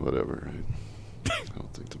 Whatever. I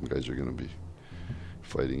don't think them guys are going to be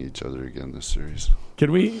fighting each other again this series.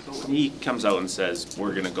 Can we? He comes out and says,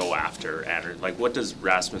 we're going to go after Anderson. Like, what does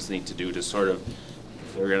Rasmus need to do to sort of,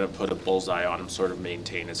 if they're going to put a bullseye on him, sort of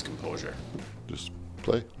maintain his composure? Just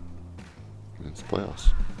play. It's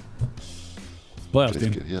playoffs. Playoffs, Guys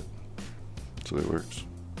get hit. That's the way it works.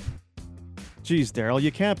 Jeez, Daryl,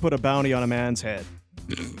 you can't put a bounty on a man's head.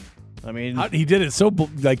 I mean, he did it so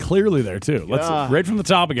clearly there too. Let's right from the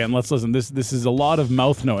top again. Let's listen. This is a lot of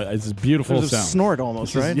mouth noise. It's a beautiful There's sound. A snort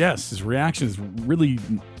almost, right? Yes, his reaction is really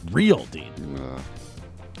real, Dean.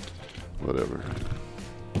 Whatever.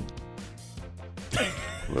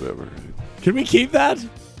 Whatever. Can we keep that?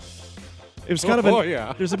 It was kind of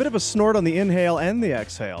yeah. There's a bit of a snort on the inhale and the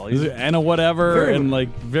exhale. And a whatever and like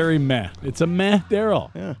very meh. It's a meh Daryl.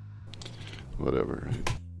 Yeah. Whatever.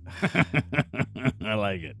 I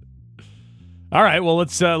like it. All right, well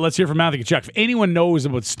let's hear from Matthew Tkachuk. If anyone knows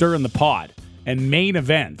about stirring the pot and main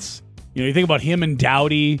events, you think about him and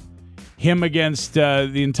Doughty, him against the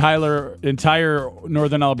entire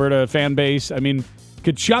Northern Alberta fan base. I mean,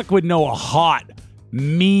 Tkachuk would know a hot,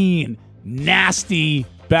 mean, nasty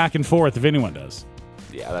back and forth if anyone does.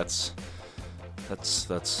 Yeah, that's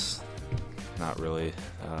not really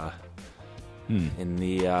in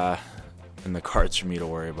the cards for me to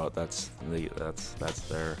worry about. That's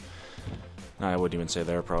I wouldn't even say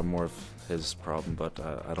their problem, more of his problem, but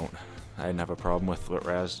I didn't have a problem with what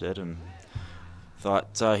Raz did, and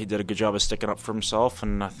thought he did a good job of sticking up for himself.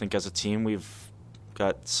 And I think as a team, we've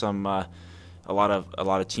got some a lot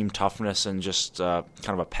of team toughness and just kind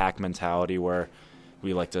of a pack mentality where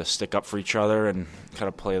we like to stick up for each other and kind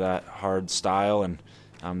of play that hard style. And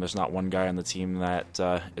there's not one guy on the team that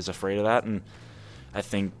is afraid of that. And I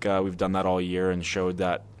think we've done that all year and showed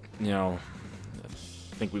that, I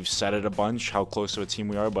think we've said it a bunch, how close to a team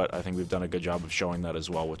we are, but I think we've done a good job of showing that as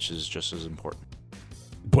well, which is just as important.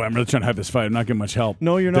 Boy, I'm really trying to have this fight. I'm not getting much help.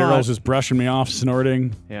 No, you're not. Daryl's just brushing me off,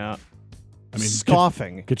 snorting. Yeah. I mean,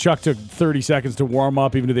 scoffing. Tkachuk took 30 seconds to warm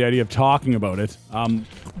up, even to the idea of talking about it.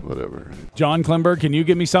 Whatever. John Klimberg, can you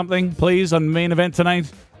give me something, please, on the main event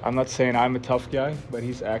tonight? I'm not saying I'm a tough guy, but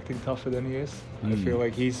he's acting tougher than he is. I feel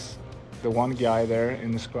like he's the one guy there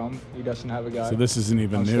in the scrum. He doesn't have a guy. So this isn't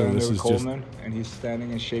even new. This is Coleman, and he's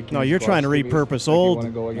standing and shaking. No, you're trying to repurpose old.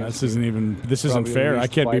 This isn't fair. I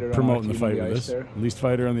can't be promoting the fight with this. Least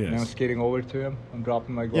fighter on the ice. And I'm skating over to him. I'm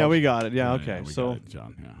dropping my gloves. Yeah, we got it. Yeah, okay. Got it,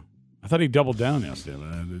 John. Yeah, I thought he doubled down yesterday.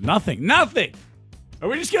 Nothing. Are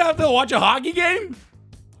we just gonna have to watch a hockey game?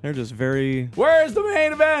 They're just very. Where's the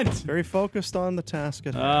main event? Very focused on the task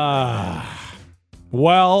at hand.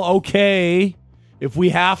 Well, okay. If we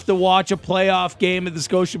have to watch a playoff game at the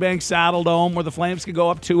Scotiabank Saddledome where the Flames can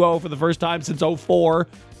go up 2-0 for the first time since 2004,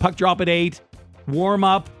 puck drop at 8, warm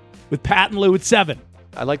up with Pat and Lou at 7.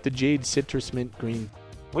 I like the Jade Citrus Mint Green.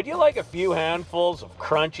 Would you like a few handfuls of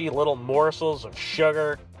crunchy little morsels of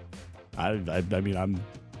sugar? I mean,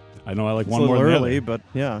 I know I like it's one more than early, the other. but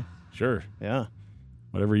yeah. Sure. Yeah.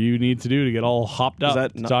 Whatever you need to do to get all hopped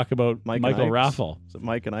up to talk about Michael Raffle. Is it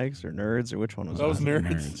Mike and Ike's or Nerds or which one was that? That was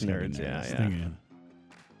Nerds. Nerds, yeah.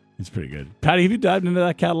 It's pretty good. Patty, have you dived into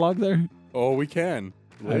that catalog there? Oh, we can.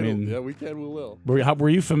 I mean, yeah, we can. We will. Were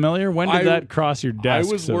you familiar? When did that cross your desk?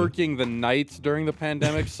 I was working the nights during the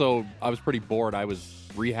pandemic, so I was pretty bored. I was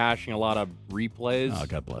rehashing a lot of replays. Oh,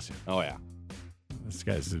 God bless you. Oh, yeah. This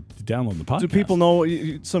guy's downloading the podcast. Do people know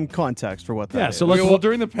some context for what that is? So well,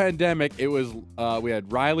 during the pandemic, it was we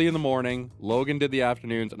had Riley in the morning, Logan did the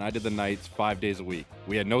afternoons, and I did the nights 5 days a week.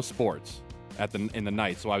 We had no sports in the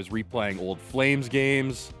night, so I was replaying old Flames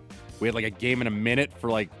games. We had like a game in a minute for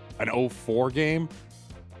like an 0-4 game.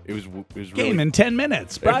 It was game really, in 10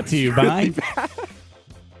 minutes. Brought to you by.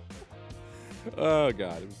 Oh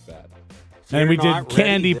God, it was bad. And we did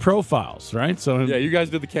candy profiles, right? So yeah, you guys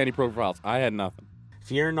did the candy profiles. I had nothing.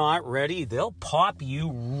 If you're not ready, they'll pop you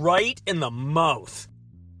right in the mouth.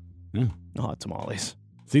 Yeah. Oh, tamales.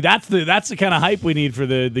 See, that's the kind of hype we need for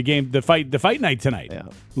the game, the fight night tonight. Yeah.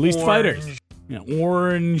 Least Orange. fighters. Yeah,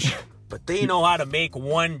 orange. But they know how to make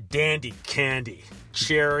one dandy candy.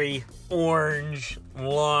 Cherry, orange,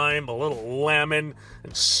 lime, a little lemon,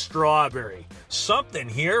 and strawberry. Something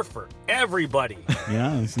here for everybody.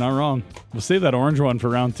 Yeah, it's not wrong. We'll save that orange one for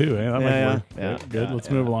round 2. Eh? That might work. Yeah, good. Let's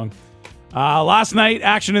move along. Last night,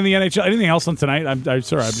 action in the NHL. Anything else on tonight? I'm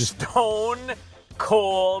sorry. I'm just Stone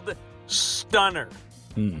Cold Stunner.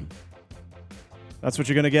 That's what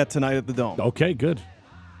you're going to get tonight at the Dome. Okay, good.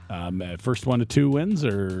 First 1 to 2 wins,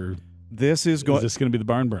 or is this going to be the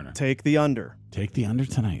barn burner? Take the under. Take the under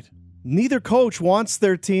tonight. Neither coach wants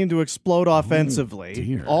their team to explode offensively.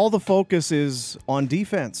 Dear. All the focus is on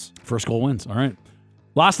defense. First goal wins. All right.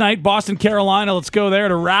 Last night, Boston, Carolina. Let's go there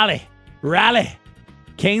to Raleigh.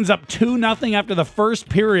 Canes up 2-0 after the first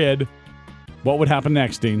period. What would happen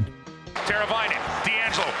next, Dean? Teravainen,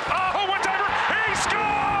 D'Angelo. Oh, whatever. He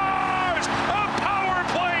scores! A power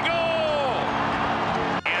play goal!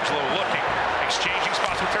 D'Angelo looking, exchanging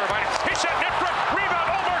spots with Teravainen. Hit shot, net front, rebound,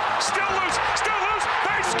 Ullmark, still loose.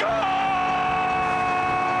 They score!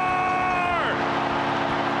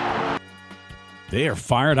 They are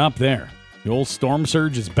fired up there. The old Storm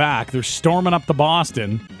Surge is back. They're storming up to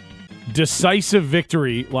Boston. Decisive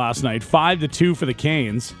victory last night, 5-2 for the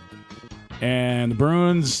Canes. And the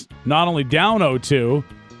Bruins not only down 0-2,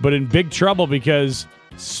 but in big trouble because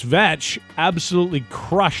Svetch absolutely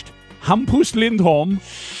crushed Hampus Lindholm.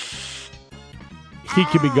 He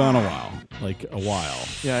could be gone a while.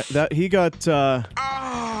 Yeah, that he got.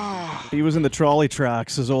 He was in the trolley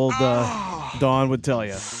tracks, as old Don would tell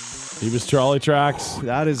you. He was trolley tracks.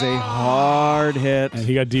 That is a hard hit, and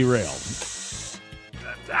he got derailed.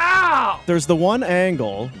 Ow! There's the one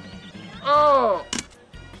angle. Oh,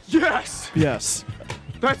 yes. Yes.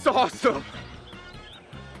 That's awesome.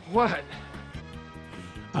 What?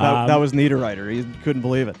 That was Niederreiter. He couldn't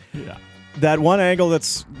believe it. Yeah. That one angle,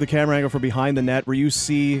 that's the camera angle from behind the net, where you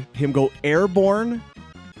see him go airborne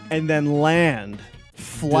and then land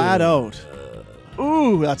flat out.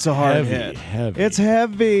 Ooh, that's a hard hit. It's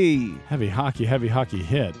heavy. Heavy hockey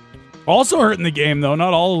hit. Also hurt in the game, though.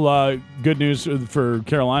 Not all good news for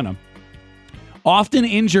Carolina. Often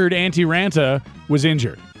injured Antti Raanta was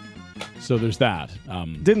injured. So there's that.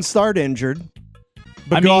 Didn't start injured,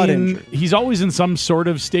 but got injured. He's always in some sort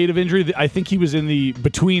of state of injury. I think he was in the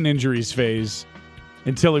between injuries phase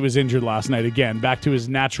until he was injured last night again, back to his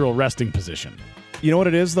natural resting position. You know what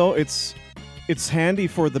it is, though? It's handy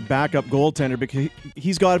for the backup goaltender because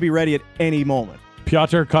he's got to be ready at any moment.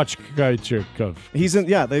 Pyotr Kochkov. He's in.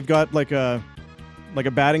 Yeah, they've got like a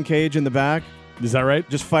batting cage in the back. Is that right?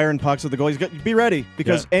 Just firing pucks at the goal. He's got to be ready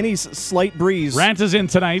because any slight breeze. Ranta's in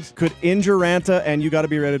tonight. Could injure Raanta, and you got to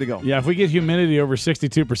be ready to go. Yeah, if we get humidity over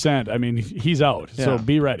 62%, I mean, he's out. Yeah. So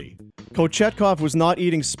be ready. Kochetkov was not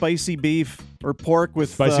eating spicy beef or pork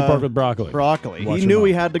with pork with broccoli. He knew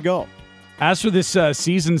he had to go. As for this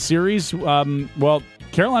season series,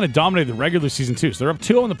 Carolina dominated the regular season too. So they're up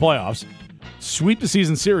 2-0 in the playoffs. Sweep the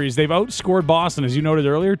season series. They've outscored Boston, as you noted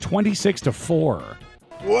earlier, 26-4.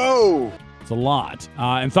 Whoa! It's a lot.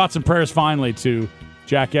 And thoughts and prayers finally to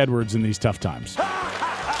Jack Edwards in these tough times.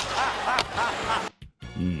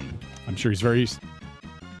 I'm sure he's very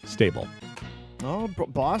stable. Oh,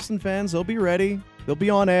 Boston fans, they'll be ready. They'll be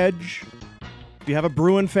on edge. If you have a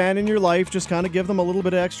Bruin fan in your life, just kind of give them a little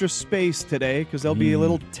bit of extra space today because they'll be a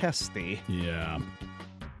little testy. Yeah.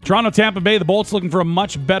 Toronto, Tampa Bay, the Bolts looking for a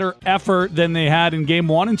much better effort than they had in Game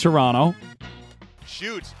 1 in Toronto.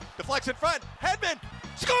 Shoots. Deflects in front. Hedman.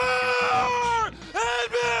 Score!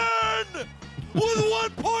 Hedman! With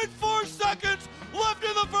 1.4 seconds left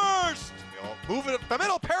in the first. Move it up the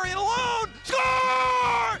middle. Perry it alone.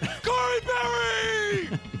 Score! Corey Perry!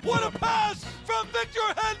 What a pass from Victor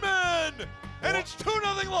Hedman! And it's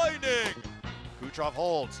 2-0 Lightning. Kucherov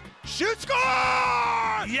holds. Shoot, score!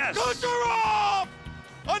 Yes! Kucherov!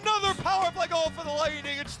 Another power play goal for the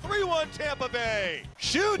Lightning. It's 3-1 Tampa Bay.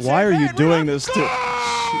 Shoots. Why are you doing this to?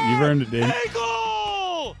 You've earned it, Dave.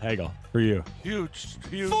 Hagel for you. Huge.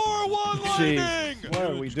 4-1 Lightning. Jeez,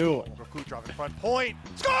 what are we doing? Kucherov in front. Point.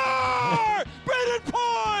 Score! Brandon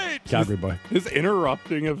Point! Calgary boy. His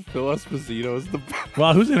interrupting of Phil Esposito is the best.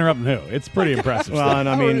 Well, who's interrupting who? It's pretty impressive. Well, and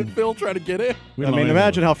I How mean, did Phil try to get in?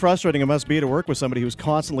 Imagine how frustrating it must be to work with somebody who's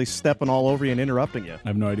constantly stepping all over you and interrupting you. I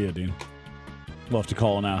have no idea, Dean. We'll have to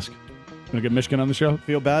call and ask. Gonna get Michigan on the show?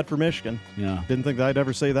 Feel bad for Michigan. Yeah. Didn't think I'd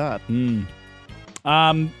ever say that.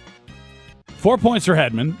 4 points for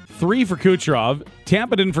Hedman, 3 for Kucherov.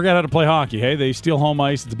 Tampa didn't forget how to play hockey, hey? They steal home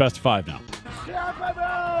ice. It's best of 5 now.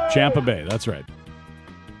 Tampa Bay, that's right.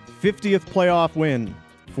 50th playoff win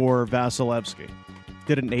for Vasilevsky.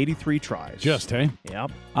 Did it in 83 tries. Just, hey?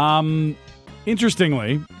 Yep.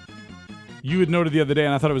 Interestingly, you had noted the other day,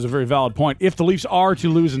 and I thought it was a very valid point, if the Leafs are to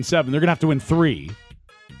lose in 7, they're going to have to win 3.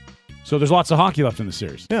 So there's lots of hockey left in the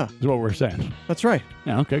series. Yeah. Is what we're saying. That's right.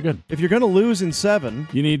 Yeah, okay, good. If you're going to lose in 7,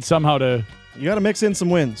 you need somehow to... You got to mix in some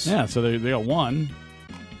wins. Yeah, so they got 1.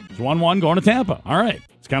 It's 1-1 going to Tampa. All right.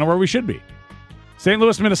 It's kind of where we should be. St.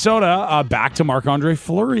 Louis, Minnesota, back to Marc-Andre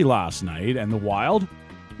Fleury last night, and the Wild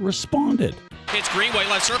responded. It's Greenway,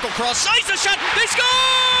 left circle, cross, size the shot, they score!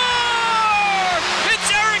 It's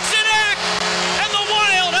Eriksson Ek, and the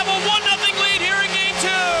Wild have a 1-0 lead here in Game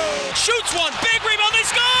 2. Shoots one, big rebound, they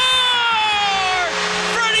score!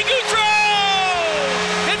 Freddie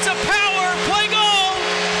Gaudreau! It's a power play goal,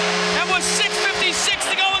 and with 6:56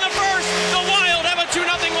 to go in the first, the Wild have a 2-0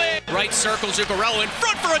 lead. Right circle, Zuccarello in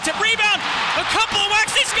front for a tip rebound, a couple of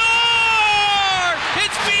whacks, they score!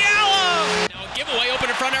 It's Fiala! Now a giveaway, open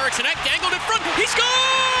in front, Eriksson Ek dangled in front, he scores!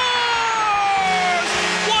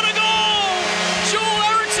 What a goal! Joel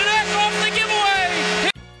Eriksson Ek off the giveaway!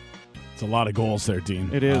 It's a lot of goals there, Dean.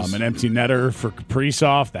 It is. An empty netter for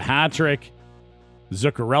Kaprizov, the hat trick.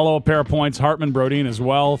 Zuccarello, a pair of points. Hartman Brodin as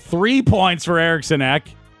well. 3 points for Eriksson Ek.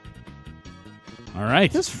 All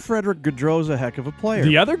right. This Frederick Gaudreau's a heck of a player.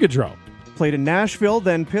 The other Gaudreau. Played in Nashville,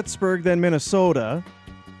 then Pittsburgh, then Minnesota.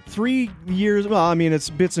 3 years, well, I mean, it's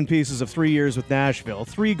bits and pieces of 3 years with Nashville.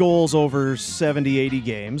 3 goals over 70, 80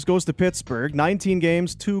 games. Goes to Pittsburgh, 19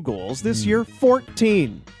 games, 2 goals. This year,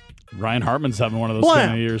 14. Ryan Hartman's having one of those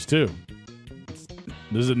kind of years, too.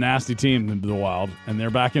 This is a nasty team, the Wild, and they're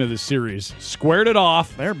back into this series. Squared it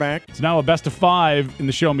off. They're back. It's now a best of 5 in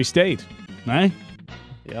the Show Me State. Eh?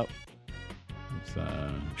 Yep.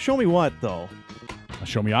 Show me what, though?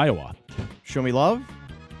 Show me Iowa. Show me love?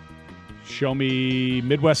 Show me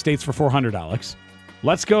Midwest states for 400, Alex.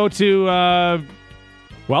 Let's go to,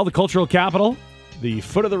 the cultural capital, the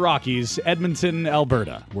foot of the Rockies, Edmonton,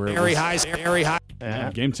 Alberta. Very high.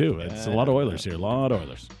 Game 2. It's a lot of Oilers here. A lot of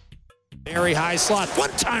Oilers. Very high slot.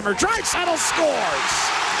 One-timer. Draisaitl scores!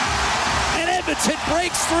 and Edmonton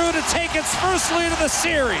breaks through to take its first lead of the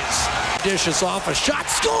series. Dishes off a shot,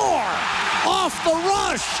 score! Off the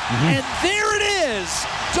rush, and there it is!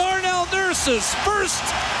 Darnell Nurse's first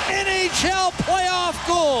NHL playoff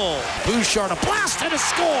goal. Bouchard, a blast and a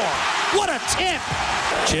score! What a tip!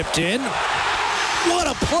 Chipped in. What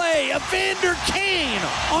a play! Evander Kane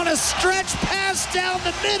on a stretch pass down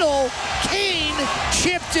the middle. Kane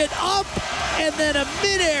chipped it up, and then a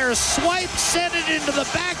midair swipe sent it into the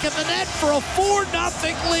back of the net for a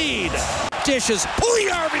 4-0 lead. Dishes,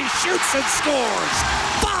 Puljujarvi shoots and scores.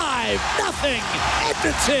 5-0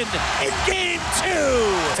 Edmonton in Game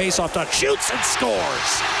 2. Face-off dot, shoots and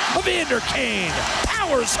scores. Evander Kane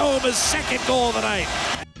powers home his second goal of the night.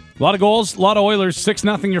 A lot of goals, a lot of Oilers.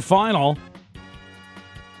 6-0 your final.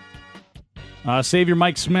 Savior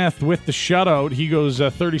Mike Smith with the shutout. He goes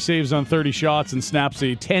 30 saves on 30 shots and snaps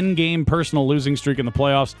a 10-game personal losing streak in the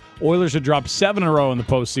playoffs. Oilers had dropped 7 in a row in the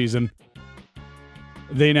postseason.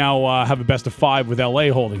 They now have a best of 5 with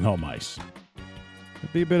LA holding home ice.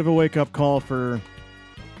 It'd be a bit of a wake-up call for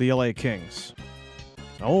the LA Kings.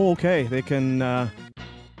 Oh, okay. They can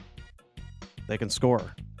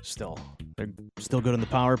score still. They're still good in the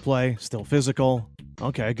power play, still physical.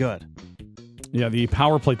 Okay, good. Yeah, the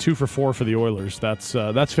power play 2 for 4 for the Oilers. That's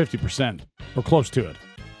 50%, or close to it.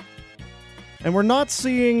 And we're not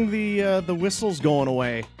seeing the whistles going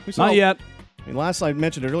away. Not yet. I mean, last I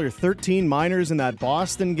mentioned it earlier, 13 minors in that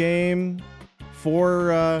Boston game.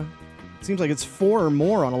 4, seems like it's 4 or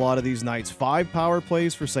more on a lot of these nights. 5 power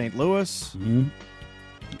plays for St. Louis.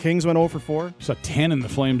 Mm-hmm. Kings went 0 for 4. Saw 10 in the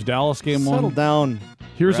Flames-Dallas game. Settle down.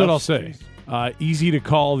 Here's refs. what I'll say. Easy to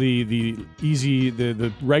call the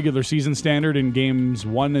regular season standard in games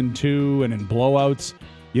 1 and 2 and in blowouts.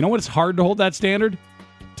 You know what? It's hard to hold that standard.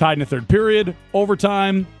 Tied in the third period,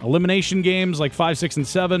 overtime, elimination games like 5, 6, and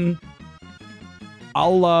 7.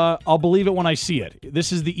 I'll believe it when I see it.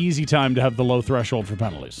 This is the easy time to have the low threshold for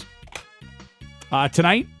penalties.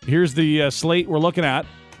 Tonight, here's the slate we're looking at.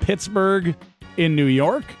 Pittsburgh in New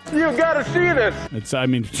York. You gotta see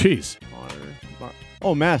this. Geez.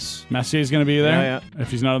 Oh, Mess. Messier's going to be there? Yeah. If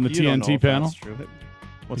he's not on the TNT panel. He's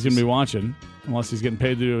going to be watching, unless he's getting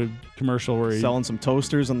paid to do a commercial where he's selling some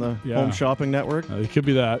toasters on the Home Shopping Network. It could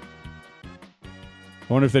be that. I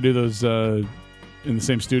wonder if they do those in the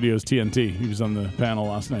same studio as TNT. He was on the panel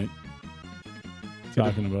last night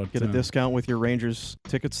talking about... Get a discount with your Rangers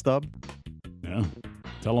ticket stub. Yeah.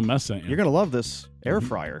 Tell him Mess sent you. You're going to love this air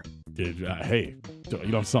fryer. Dude, hey,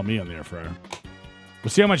 you don't sell me on the air fryer. We'll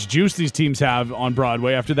see how much juice these teams have on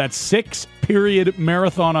Broadway. After that 6-period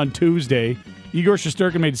marathon on Tuesday, Igor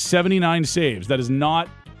Shesterkin made 79 saves. That is not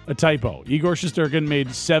a typo. Igor Shesterkin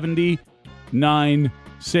made 79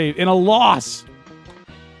 saves in a loss.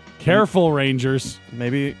 Careful, Rangers.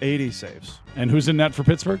 Maybe 80 saves. And who's in net for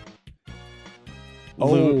Pittsburgh?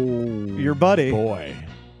 Your buddy. Boy.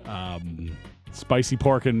 Spicy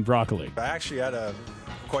pork and broccoli. I actually had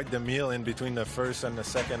quite the meal in between the first and the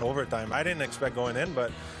second overtime. I didn't expect going in,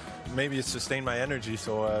 but maybe it sustained my energy.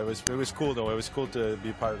 So it was cool, though. It was cool to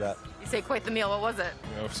be part of that. You say quite the meal. What was it?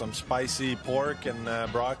 Some spicy pork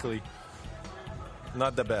and broccoli.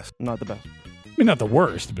 Not the best. Not the best. I mean, not the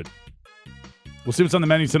worst, but we'll see what's on the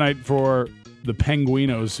menu tonight for the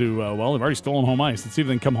Penguinos who, they've already stolen home ice. Let's see if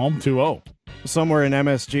they can come home 2-0. Somewhere in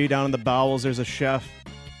MSG, down in the bowels, there's a chef.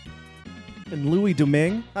 And Louis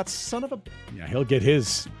Domingue, that son of a... Yeah, he'll get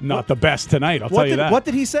his not the best tonight, I'll tell you that. What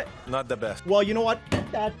did he say? Not the best. Well, you know what?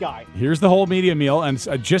 That guy. Here's the whole media meal, and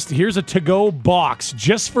here's a to-go box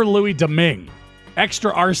just for Louis Domingue.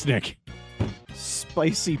 Extra arsenic.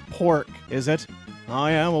 Spicy pork, is it? Oh,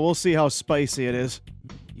 yeah, well, we'll see how spicy it is.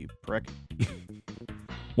 You prick.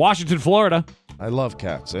 Washington, Florida. I love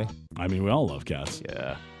cats, eh? I mean, we all love cats.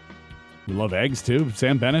 Yeah. We love eggs, too.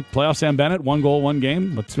 Sam Bennett, playoff Sam Bennett, 1 goal, 1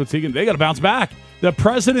 game. What's he going? They got to bounce back. The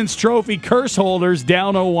President's Trophy curse holders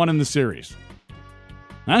down 0-1 in the series.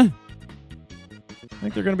 Huh? I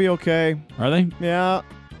think they're going to be okay. Are they? Yeah,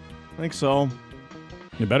 I think so.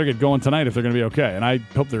 They better get going tonight if they're going to be okay, and I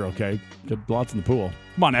hope they're okay. Get lots in the pool.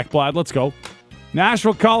 Come on, Ekblad, let's go.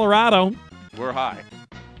 Nashville, Colorado. We're high.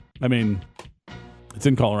 I mean, it's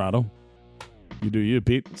in Colorado. You do you,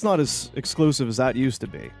 Pete. It's not as exclusive as that used to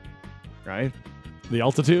be. Right? The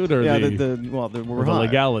altitude or we're the high.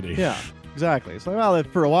 legality? Yeah, exactly. It's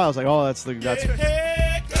like, for a while, it's like, that's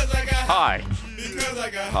high.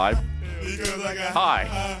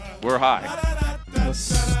 High. We're high. A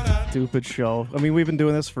stupid show. I mean, we've been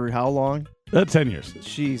doing this for how long? 10 years.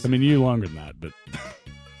 Jeez. I mean, you longer than that, but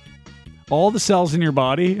all the cells in your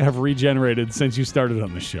body have regenerated since you started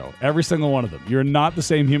on this show. Every single one of them. You're not the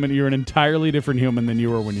same human. You're an entirely different human than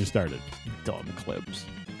you were when you started. Dumb clips.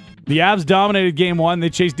 The Avs dominated game 1. They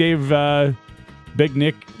chased Dave, Big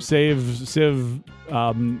Nick, Civ,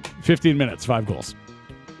 15 minutes, 5 goals.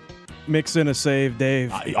 Mix in a save,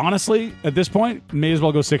 Dave. Honestly, at this point, may as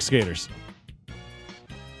well go 6 skaters.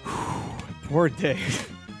 Poor Dave.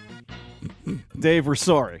 Dave, we're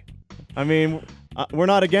sorry. I mean, we're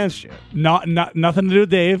not against you. Nothing to do with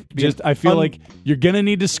Dave. Just I feel like you're going to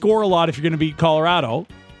need to score a lot if you're going to beat Colorado.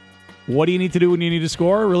 What do you need to do when you need to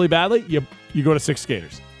score really badly? You go to 6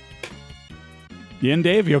 skaters. You in,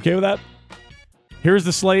 Dave? You okay with that? Here's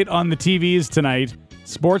the slate on the TVs tonight.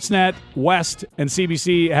 Sportsnet West and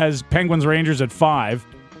CBC has Penguins Rangers at 5.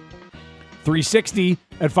 360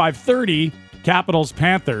 at 5:30. Capitals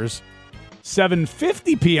Panthers.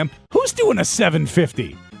 7:50 p.m. Who's doing a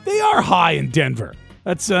 7:50? They are high in Denver.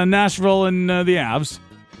 That's Nashville and the Avs.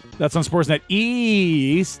 That's on Sportsnet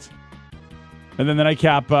East. And then the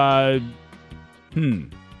nightcap,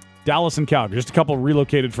 Dallas and Calgary. Just a couple of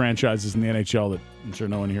relocated franchises in the NHL that I'm sure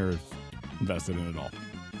no one here is invested in at all.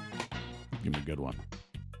 Give me a good one.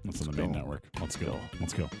 That's on the main network. Let's go.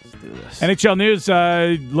 Let's do this. NHL news.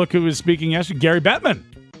 Look who was speaking yesterday. Gary Bettman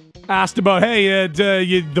asked about, hey,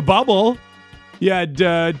 the bubble. You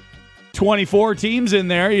had 24 teams in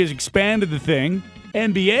there. He has expanded the thing.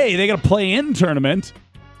 NBA, they got a play-in tournament.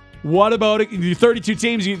 What about it? 32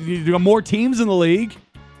 teams. You got more teams in the league.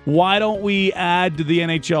 Why don't we add to the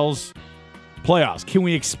NHL's playoffs? Can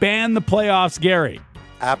we expand the playoffs, Gary?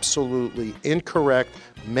 Absolutely incorrect,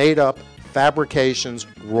 made up, fabrications,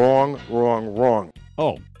 wrong.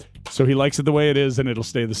 Oh, so he likes it the way it is, and it'll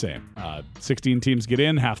stay the same. 16 teams get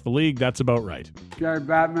in, half the league. That's about right. Gary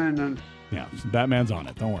Batman. Yeah, Batman's on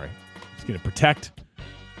it. Don't worry. He's going to protect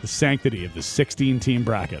the sanctity of the 16-team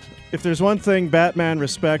bracket. If there's one thing Batman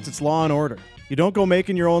respects, it's law and order. You don't go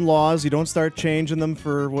making your own laws. You don't start changing them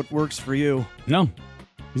for what works for you. No.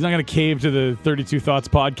 He's not going to cave to the 32 Thoughts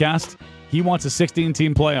podcast. He wants a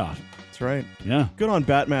 16-team playoff. That's right. Yeah. Good on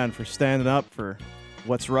Batman for standing up for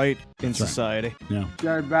what's right in society. Right. Yeah.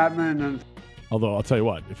 Gary Batman. Although, I'll tell you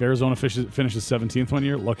what, if Arizona finishes 17th one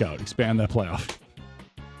year, look out. Expand that playoff.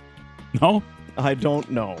 No? I don't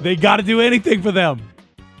know. They got to do anything for them.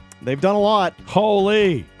 They've done a lot.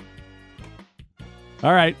 Holy.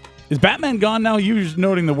 All right. Is Batman gone now? You were just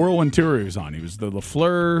noting the whirlwind tour he was on. He was the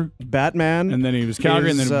Lafleur. Batman. And then he was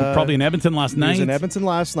Calgary, and then probably in Edmonton last night. He was in Edmonton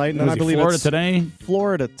last night. And then I believe Florida today?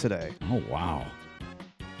 Florida today. Oh, wow.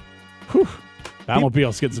 Whew.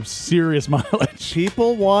 Batmobile's getting some serious mileage.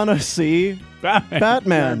 People want to see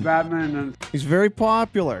Batman. Batman. He's very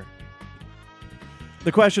popular.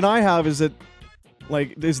 The question I have is that,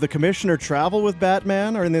 like, does the commissioner travel with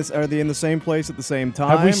Batman, or are they in the same place at the same time?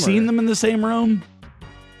 Have we seen them in the same room?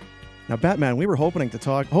 Now, Batman, we were hoping to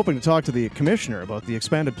talk to the commissioner about the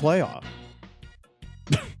expanded playoff.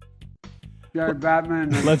 Gary Batman.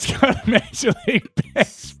 Let's go to Major League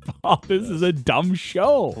Baseball. This is a dumb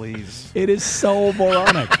show. Please. It is so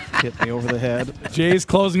moronic. Hit me over the head. Jays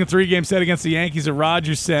closing a 3-game set against the Yankees at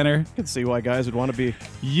Rogers Center. I can see why guys would want to be.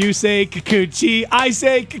 You say Kikuchi, I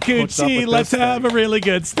say Kikuchi. Let's have a really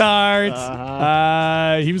good start.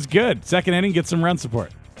 He was good. Second inning, get some run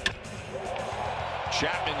support.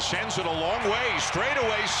 Chapman sends it a long way, straight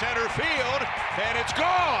away center field, and it's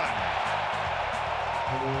gone.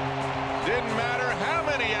 Didn't matter how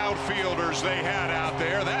many outfielders they had out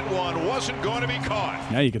there, that one wasn't going to be caught.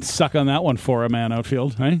 Yeah, you can suck on that one for a man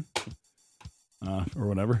outfield, hey? Or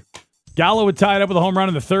whatever. Gallo would tie it up with a home run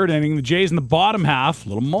in the third inning. The Jays in the bottom half, a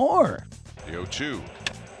little more. The 0-2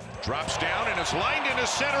 drops down and it's lined into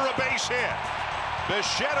center, a base hit.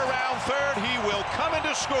 Bichette around third, he will come in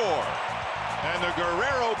to score. And the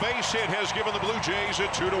Guerrero base hit has given the Blue Jays a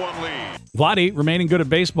 2-1 lead. Vladdy remaining good at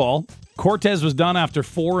baseball. Cortez was done after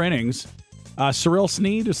 4 innings. Cyril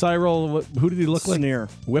Sneed, who did he look like? Sneer.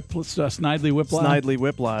 Snidely Whiplash? Snidely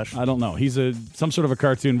Whiplash. I don't know. He's some sort of a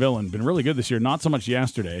cartoon villain. Been really good this year. Not so much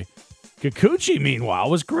yesterday. Kikuchi,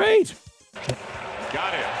 meanwhile, was great.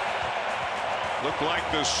 Got it. Looked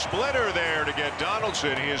like the splitter there to get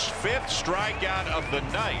Donaldson his 5th strikeout of the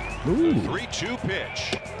night. Ooh. The 3-2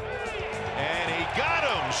 pitch. And he got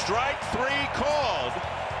him. Strike 3 called.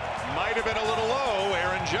 Might have been a little low.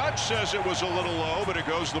 Aaron Judge says it was a little low, but it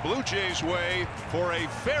goes the Blue Jays' way for a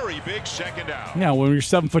very big second out. Yeah, when you're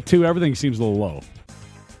 7'2", everything seems a little low.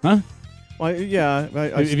 Huh? Well, yeah.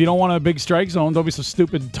 If you don't want a big strike zone, don't be so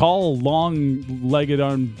stupid, tall, long-legged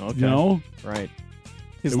on, you know? Right.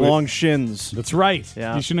 His long shins. That's right.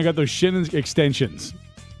 Yeah. You shouldn't have got those shin extensions.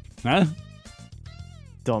 Huh?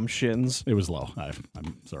 Dumb shins. It was low.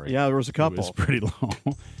 I'm sorry. Yeah, there was a couple. It was pretty low.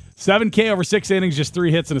 7K over 6 innings, just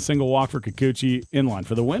 3 hits and a single walk for Kikuchi, in line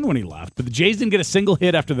for the win when he left. But the Jays didn't get a single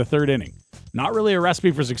hit after the third inning. Not really a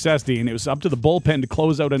recipe for success, Dean. It was up to the bullpen to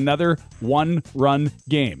close out another one-run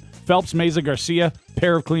game. Phelps, Meza, Garcia,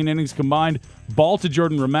 pair of clean innings combined. Ball to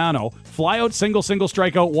Jordan Romano. Fly out, single,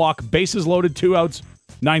 strikeout, walk. Bases loaded, 2 outs,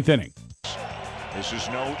 9th inning. This is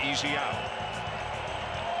no easy out.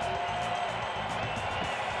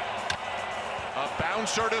 A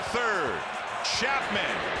bouncer to third. Chapman.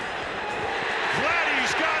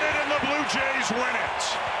 Vladdy's got it, and the Blue Jays win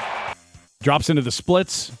it. Drops into the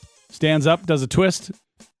splits. Stands up, does a twist.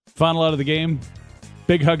 Final out of the game.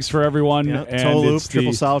 Big hugs for everyone. Yeah, and toe loop, it's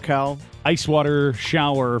triple the Salchow. Ice water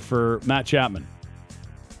shower for Matt Chapman.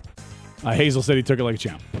 Hazel said he took it like a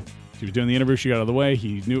champ. She was doing the interview. She got out of the way.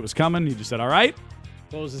 He knew it was coming. He just said, all right.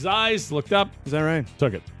 Closed his eyes, looked up. Is that right?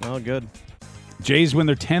 Took it. Oh, good. Jays win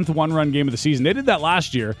their 10th one-run game of the season. They did that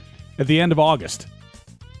last year at the end of August.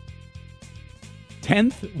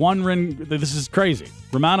 10th one-run. This is crazy.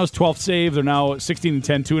 Romano's 12th save. They're now 16-10,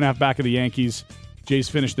 2.5 back of the Yankees. Jays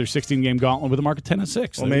finished their 16-game gauntlet with a mark of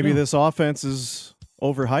 10-6. Well, maybe this offense is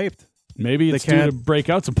overhyped. Maybe it's due to break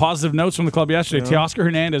out. Some positive notes from the club yesterday. Yeah. Teoscar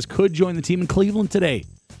Hernandez could join the team in Cleveland today.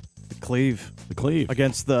 The Cleve.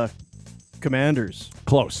 Against the Commanders.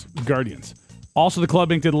 Close. Guardians. Also, the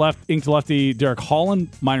club inked lefty Derek Holland,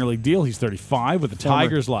 minor league deal. He's 35 with the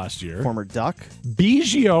Tigers last year. Former Duck.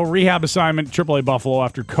 Biggio, rehab assignment, AAA Buffalo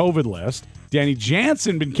after COVID list. Danny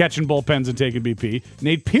Jansen been catching bullpens and taking BP.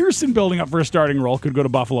 Nate Pearson building up for a starting role. Could go to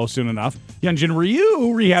Buffalo soon enough. Hyunjin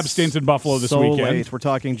Ryu, rehab stints in Buffalo this weekend. Late. We're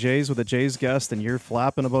talking Jays with a Jays guest, and you're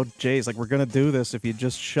flapping about Jays. Like, we're going to do this if you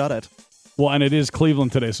just shut it. Well, and it is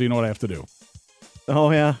Cleveland today, so you know what I have to do.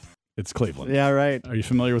 Oh, yeah. It's Cleveland. Yeah, right. Are you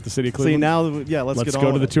familiar with the city of Cleveland? See, now, yeah, let's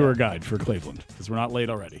go to the tour guide for Cleveland, because we're not late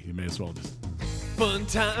already. You may as well just... Fun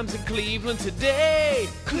times in Cleveland today.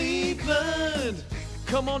 Cleveland.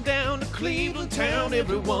 Come on down to Cleveland town,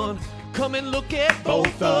 everyone. Come and look at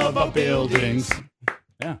both of our buildings.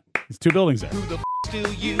 Yeah, there's 2 buildings there. Who the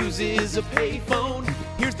still uses a payphone?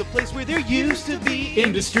 Here's the place where there used to be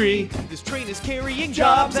industry. This train is carrying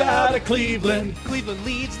jobs out of Cleveland. Cleveland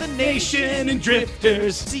leads the nation in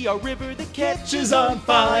drifters. See our river that catches on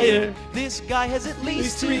fire. This guy has at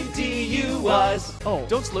least 3 DUIs. Oh,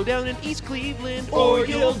 don't slow down in East Cleveland or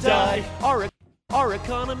you'll die. Our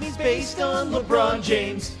economy's based on LeBron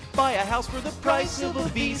James. Buy a house for the price of a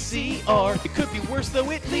VCR. It could be worse,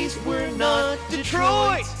 though. At least we're not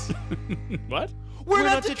Detroit. What? We're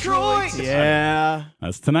not Detroit. Yeah.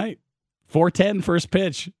 That's tonight. 4:10 first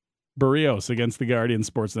pitch. Barrios against the Guardians,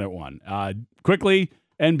 Sportsnet 1. Quickly,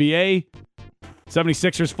 NBA.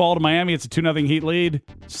 76ers fall to Miami. It's a 2-0 Heat lead.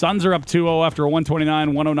 Suns are up 2-0 after a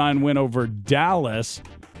 129-109 win over Dallas.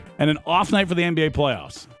 And an off night for the NBA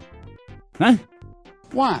playoffs. Huh?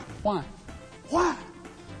 Why? Why? Why?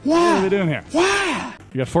 What are they doing here? Why?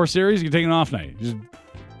 You got 4 series? You're taking an off night. Just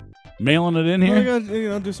mailing it in here? We're going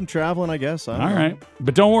to do some traveling, I guess. All right.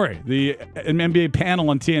 But don't worry. The NBA panel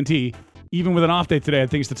on TNT, even with an off day today, had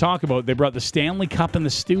things to talk about. They brought the Stanley Cup in the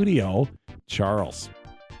studio. Charles.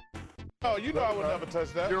 Oh, you know I would never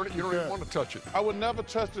touch that. You don't even want to touch it. I would never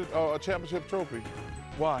touch a championship trophy.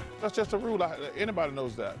 Why? That's just a rule. Anybody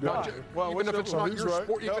knows that. Well, even if it's not your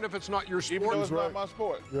sport, even if it's not your sport, even though it's not my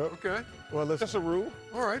sport. Yep. Okay. Well, that's just a rule.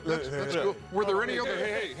 All right, that's good. Were there any other?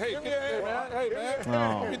 Hey, man.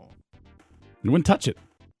 Oh. You wouldn't touch it.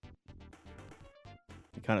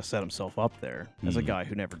 He kind of set himself up there as a guy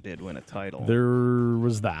who never did win a title. There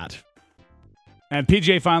was that. And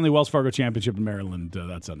PGA finally, Wells Fargo Championship in Maryland,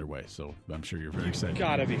 that's underway. So I'm sure you're very excited.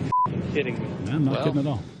 Gotta be kidding me. I'm not kidding at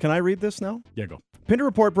all. Can I read this now? Yeah, go. Pinder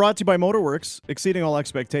Report brought to you by Motorworks. Exceeding all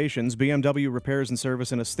expectations, BMW repairs and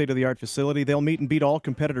service in a state-of-the-art facility. They'll meet and beat all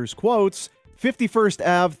competitors' quotes. 51st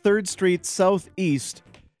Ave, 3rd Street, Southeast.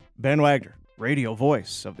 Ben Wagner, radio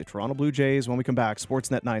voice of the Toronto Blue Jays. When we come back,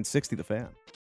 Sportsnet 960, The Fan.